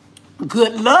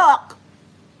 Good luck.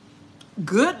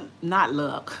 Not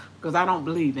luck, because I don't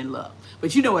believe in luck.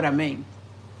 But you know what I mean.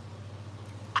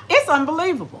 It's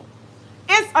unbelievable.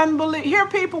 It's unbelievable. Here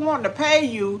people wanting to pay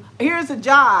you. Here's a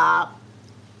job,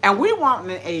 and we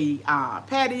wanting a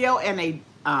patio and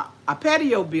a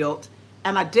patio built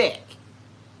and a deck.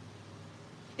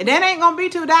 And that ain't going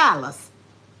to be $2.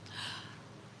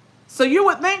 So you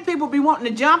would think people be wanting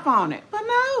to jump on it. But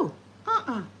no.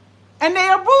 And they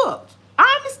are booked.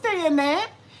 I understand that.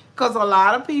 Because a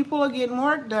lot of people are getting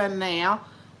work done now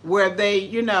where they,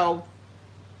 you know,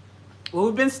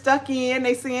 we've been stuck in,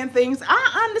 they seeing things.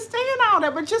 I understand all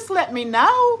that, but just let me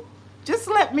know. Just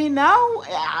let me know.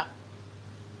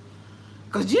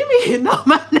 Because Jimmy getting on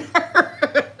my nerves.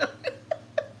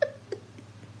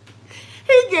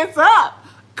 He gets up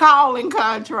calling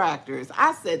contractors.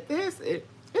 I said, this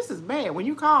is bad. When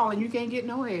you call and you can't get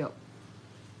no help.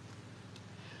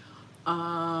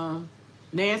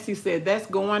 Nancy said, that's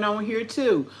going on here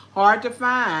too. Hard to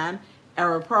find a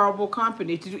repairable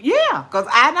company to do. Yeah, because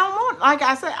I don't want, like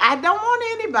I said, I don't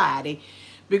want anybody.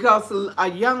 Because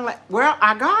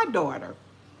our goddaughter,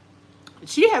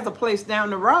 she has a place down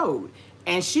the road.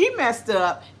 And she messed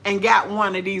up and got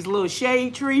one of these little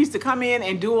shade trees to come in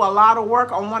and do a lot of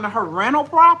work on one of her rental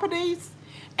properties.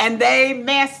 And they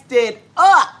messed it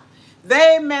up.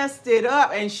 They messed it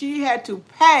up and she had to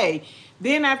pay.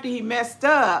 Then after he messed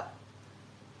up,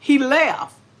 he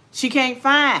left. She can't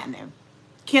find him.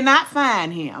 Cannot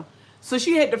find him. So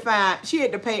she had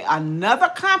to pay another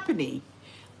company,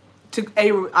 to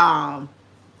a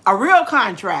real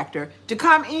contractor, to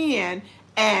come in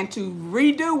and to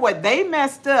redo what they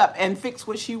messed up and fix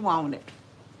what she wanted.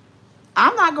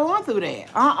 I'm not going through that.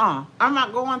 I'm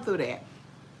not going through that.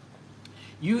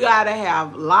 You got to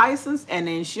have license and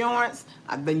insurance,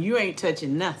 then you ain't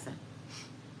touching nothing.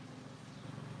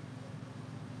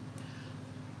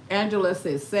 Angela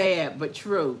says, sad but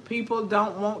true. People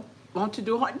don't want to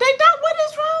do hard. They don't. What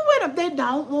is wrong with them? They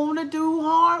don't want to do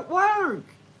hard work.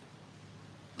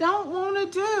 Don't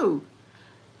want to do.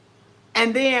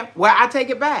 And then, well, I take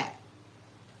it back.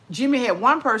 Jimmy had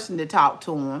one person to talk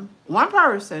to him, one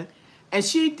person, and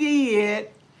she did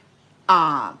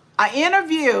an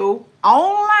interview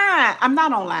online. I'm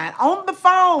not online, on the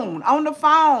phone. On the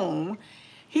phone,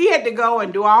 he had to go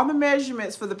and do all the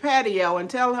measurements for the patio and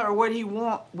tell her what he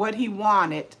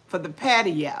wanted for the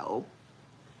patio.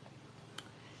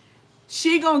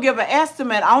 She gonna give an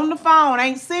estimate on the phone.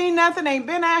 Ain't seen nothing. Ain't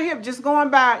been out here. Just going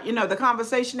by, you know, the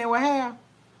conversation they would have.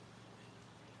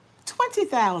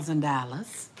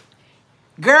 $20,000.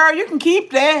 Girl, you can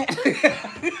keep that.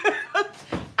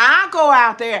 I'll go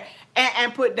out there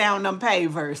and put down them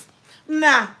pavers.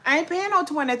 Nah, I ain't paying no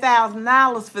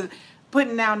 $20,000 for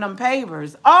putting down them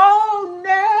pavers. Oh,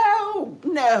 no.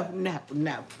 No, no,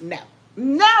 no, no,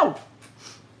 no.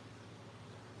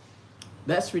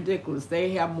 That's ridiculous.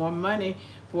 They have more money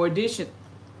for addition.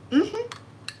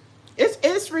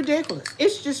 It's ridiculous.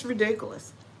 It's just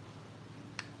ridiculous.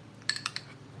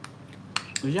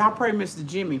 Y'all pray Mr.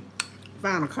 Jimmy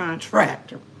find a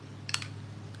contractor.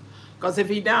 Because if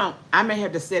he don't, I may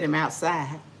have to set him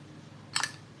outside.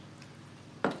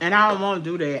 And I don't want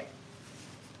to do that.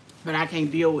 But I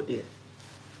can't deal with it.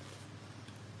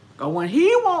 Because when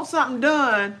he wants something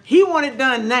done, he want it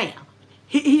done now.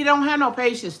 He don't have no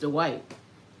patience to wait.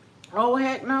 Oh,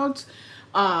 heck no.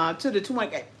 To the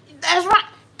 20. That's right.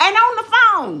 And on the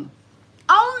phone.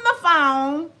 On the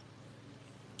phone.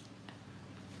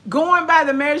 Going by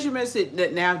the measurements.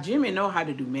 Now, Jimmy know how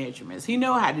to do measurements. He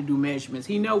know how to do measurements.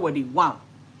 He know what he want.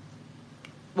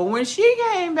 But when she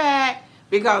came back,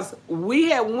 because we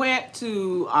had went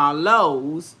to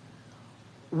Lowe's,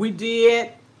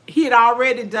 he had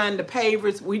already done the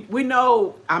pavers. We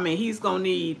know, I mean, he's going to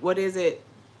need,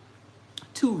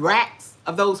 2 racks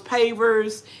of those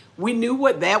pavers. We knew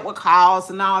what that would cost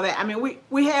and all that. I mean,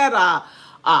 we had a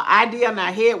idea in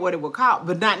our head what it would cost,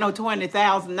 but not no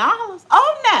 $20,000.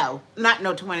 Oh, no, not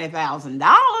no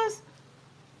 $20,000.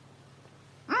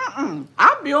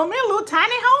 I'll build me a little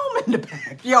tiny home in the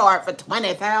backyard for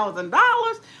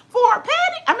 $20,000 for a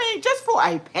patio. I mean, just for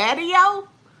a patio.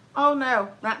 Oh, no,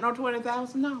 not no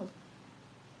 $20,000.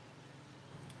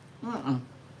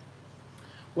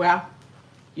 Well,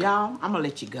 y'all, I'm going to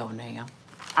let you go now.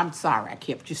 I'm sorry I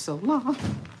kept you so long.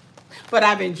 But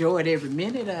I've enjoyed every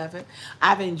minute of it.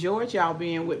 I've enjoyed y'all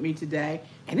being with me today.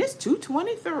 And it's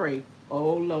 2:23.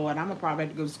 Oh, Lord, I'm going to probably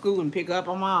have to go to school and pick up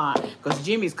on mine. Because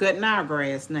Jimmy's cutting our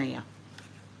grass now.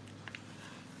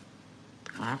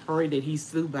 I pray that he's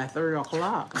through by 3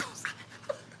 o'clock.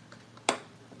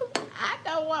 I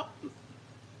know what.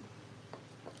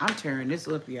 I'm tearing this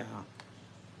up, y'all.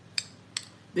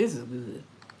 This is good.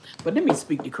 But let me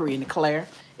speak to Cree and Claire.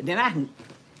 And then I can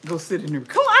go sit in the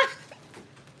recline.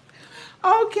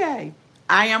 Okay.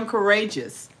 I am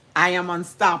courageous. I am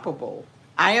unstoppable.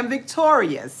 I am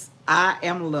victorious. I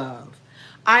am loved.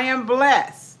 I am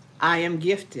blessed. I am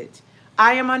gifted.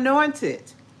 I am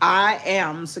anointed. I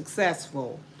am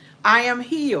successful. I am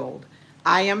healed.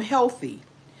 I am healthy.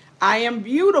 I am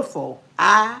beautiful.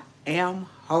 I am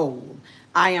whole.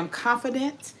 I am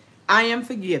confident. I am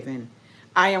forgiven.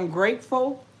 I am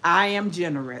grateful. I am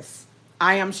generous.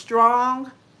 I am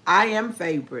strong. I am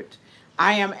favored.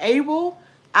 I am able.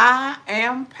 I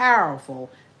am powerful.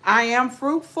 I am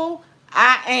fruitful.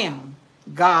 I am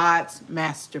God's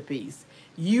masterpiece.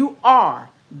 You are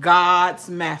God's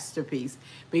masterpiece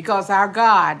because our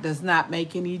God does not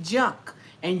make any junk,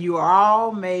 and you are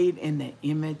all made in the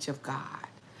image of God.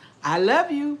 I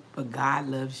love you, but God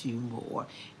loves you more.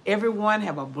 Everyone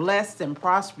have a blessed and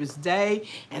prosperous day,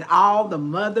 and all the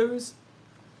mothers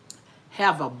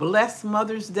have a blessed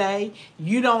Mother's Day.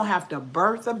 You don't have to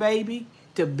birth a baby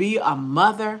to be a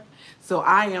mother. So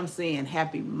I am saying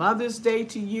happy Mother's Day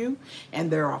to you. And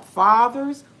there are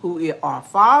fathers who are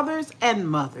fathers and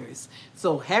mothers.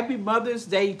 So happy Mother's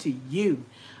Day to you.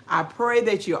 I pray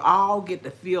that you all get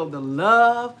to feel the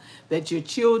love, that your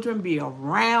children be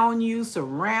around you,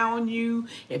 surround you.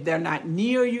 If they're not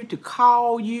near you, to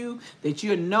call you, that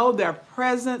you know their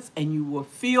presence and you will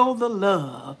feel the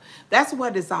love. That's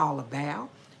what it's all about.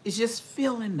 It's just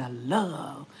feeling the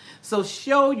love. So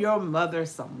show your mother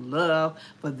some love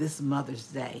for this Mother's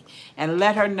Day and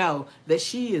let her know that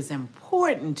she is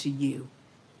important to you.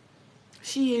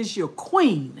 She is your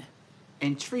queen,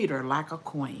 and treat her like a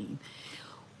queen.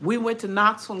 We went to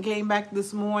Knoxville and came back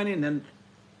this morning, and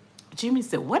Jimmy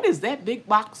said, "What is that big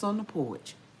box on the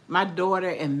porch?" My daughter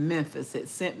in Memphis had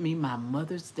sent me my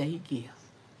Mother's Day gift.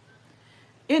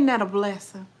 Isn't that a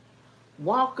blessing?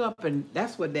 Walk up, and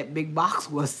that's what that big box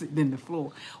was sitting in the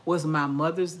floor, was my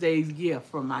Mother's Day gift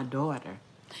from my daughter.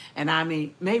 And I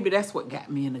mean, maybe that's what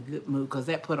got me in a good mood, because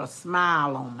that put a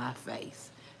smile on my face.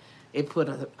 It put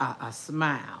a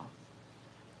smile.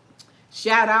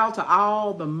 Shout out to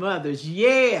all the mothers.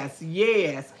 Yes,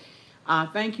 yes.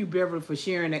 Thank you, Beverly, for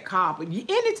sharing that card.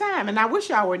 Anytime, and I wish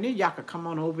y'all were near, y'all could come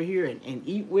on over here and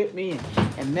eat with me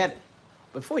and met.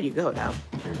 Before you go, though,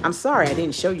 I'm sorry I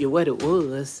didn't show you what it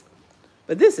was.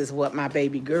 But this is what my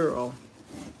baby girl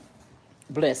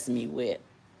blessed me with.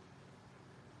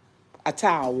 A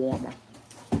towel warmer.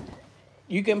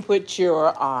 You can put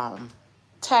your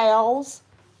towels,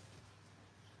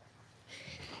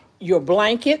 your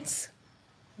blankets.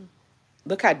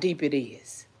 Look how deep it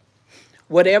is.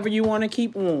 Whatever you want to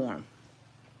keep warm,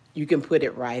 you can put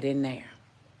it right in there.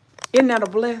 Isn't that a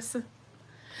blessing?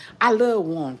 I love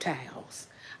warm towels.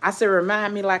 I said,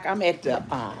 remind me like I'm at the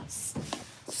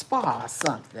spa or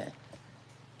something.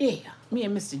 Yeah, me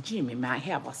and Mr. Jimmy might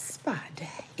have a spa day.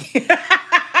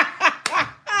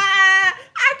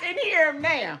 I can hear him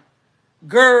now.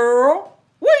 Girl,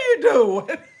 what are you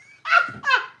doing?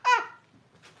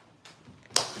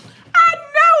 I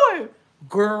know it.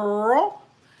 Girl.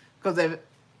 Because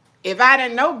if I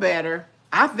didn't know better,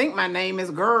 I think my name is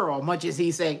Girl, much as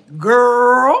he say,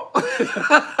 girl.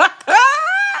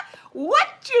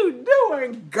 What you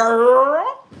doing,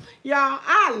 girl? Y'all,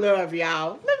 I love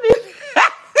y'all. Let me.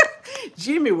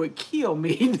 Jimmy would kill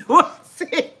me.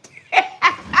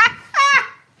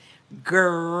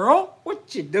 Girl,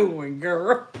 what you doing,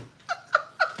 girl?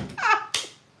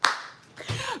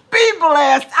 Be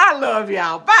blessed. I love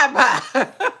y'all.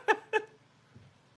 Bye-bye.